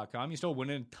 awesomeout.com. You still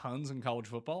winning tons in college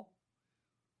football?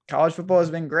 College football has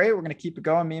been great. We're going to keep it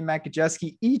going. Me and Matt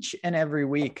Kajeski each and every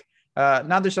week.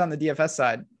 Not just on the DFS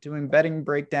side, doing betting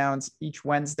breakdowns each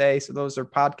Wednesday. So those are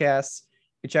podcasts.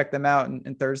 You check them out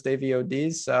in Thursday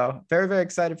VODs. So very, very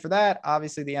excited for that.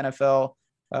 Obviously, the NFL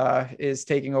is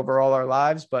taking over all our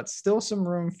lives, but still some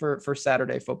room for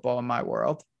Saturday football in my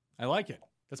world. I like it.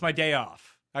 That's my day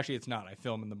off. Actually, it's not. I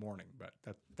film in the morning, but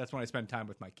that's when I spend time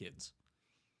with my kids.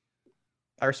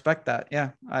 I respect that.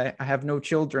 Yeah. I have no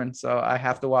children, so I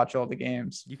have to watch all the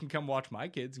games. You can come watch my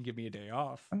kids and give me a day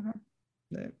off.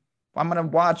 I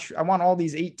want all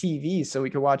these 8 TVs so we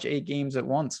can watch 8 games at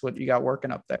once. What you got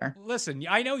working up there? Listen,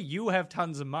 I know you have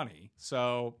tons of money,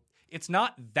 so it's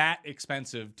not that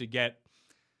expensive to get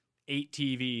 8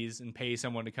 TVs and pay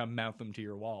someone to come mount them to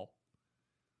your wall.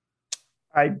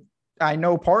 I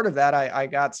know part of that. I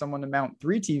got someone to mount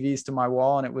 3 TVs to my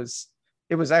wall, and it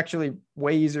was actually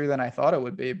way easier than I thought it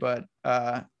would be, but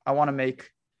I want to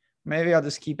maybe I'll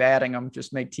just keep adding them,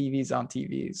 just make TVs on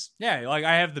TVs. Yeah, like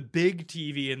I have the big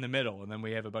TV in the middle, and then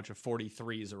we have a bunch of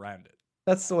 43s around it.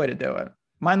 That's the way to do it.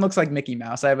 Mine looks like Mickey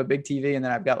Mouse. I have a big TV, and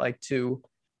then I've got like two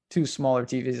smaller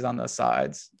TVs on the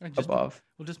sides above.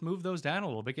 We'll just move those down a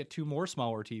little bit, get 2 more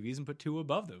smaller TVs, and put 2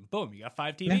 above them. Boom, you got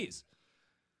 5 TVs. Yeah.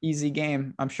 Easy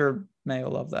game. I'm sure May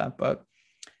will love that, but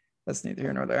that's neither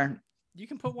here nor there. You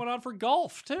can put one on for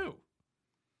golf too.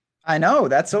 I know,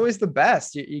 that's always the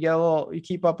best. You get you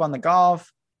keep up on the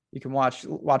golf. You can watch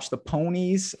the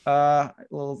ponies,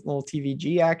 little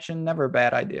TVG action. Never a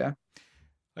bad idea.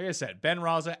 Like I said, Ben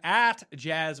Raza at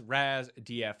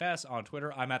JazzRazDFS on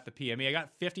Twitter. I'm at the PME. I got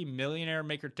 50 Millionaire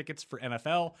Maker tickets for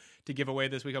NFL to give away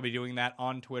this week. I'll be doing that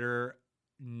on Twitter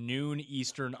noon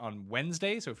Eastern on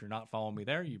Wednesday. So if you're not following me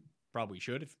there, you probably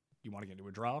should. If you want to get into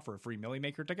a draw for a free Millie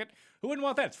Maker ticket, who wouldn't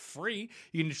want that? It's free.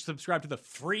 You can subscribe to the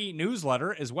free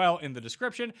newsletter as well in the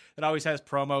description. That always has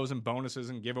promos and bonuses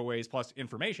and giveaways plus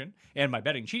information and my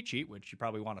betting cheat sheet, which you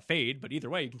probably want to fade. But either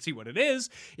way, you can see what it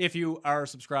is if you are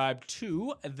subscribed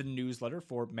to the newsletter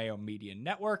for Mayo Media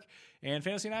Network and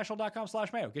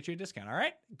fantasynational.com/Mayo. Get you a discount. All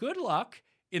right. Good luck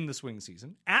in the swing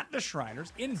season at the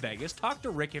Shriners in Vegas. Talk to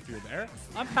Rick if you're there.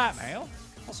 I'm Pat Mayo.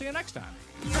 I'll see you next time.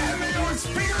 Pat Mayo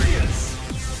Experience!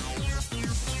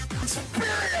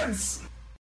 Experience!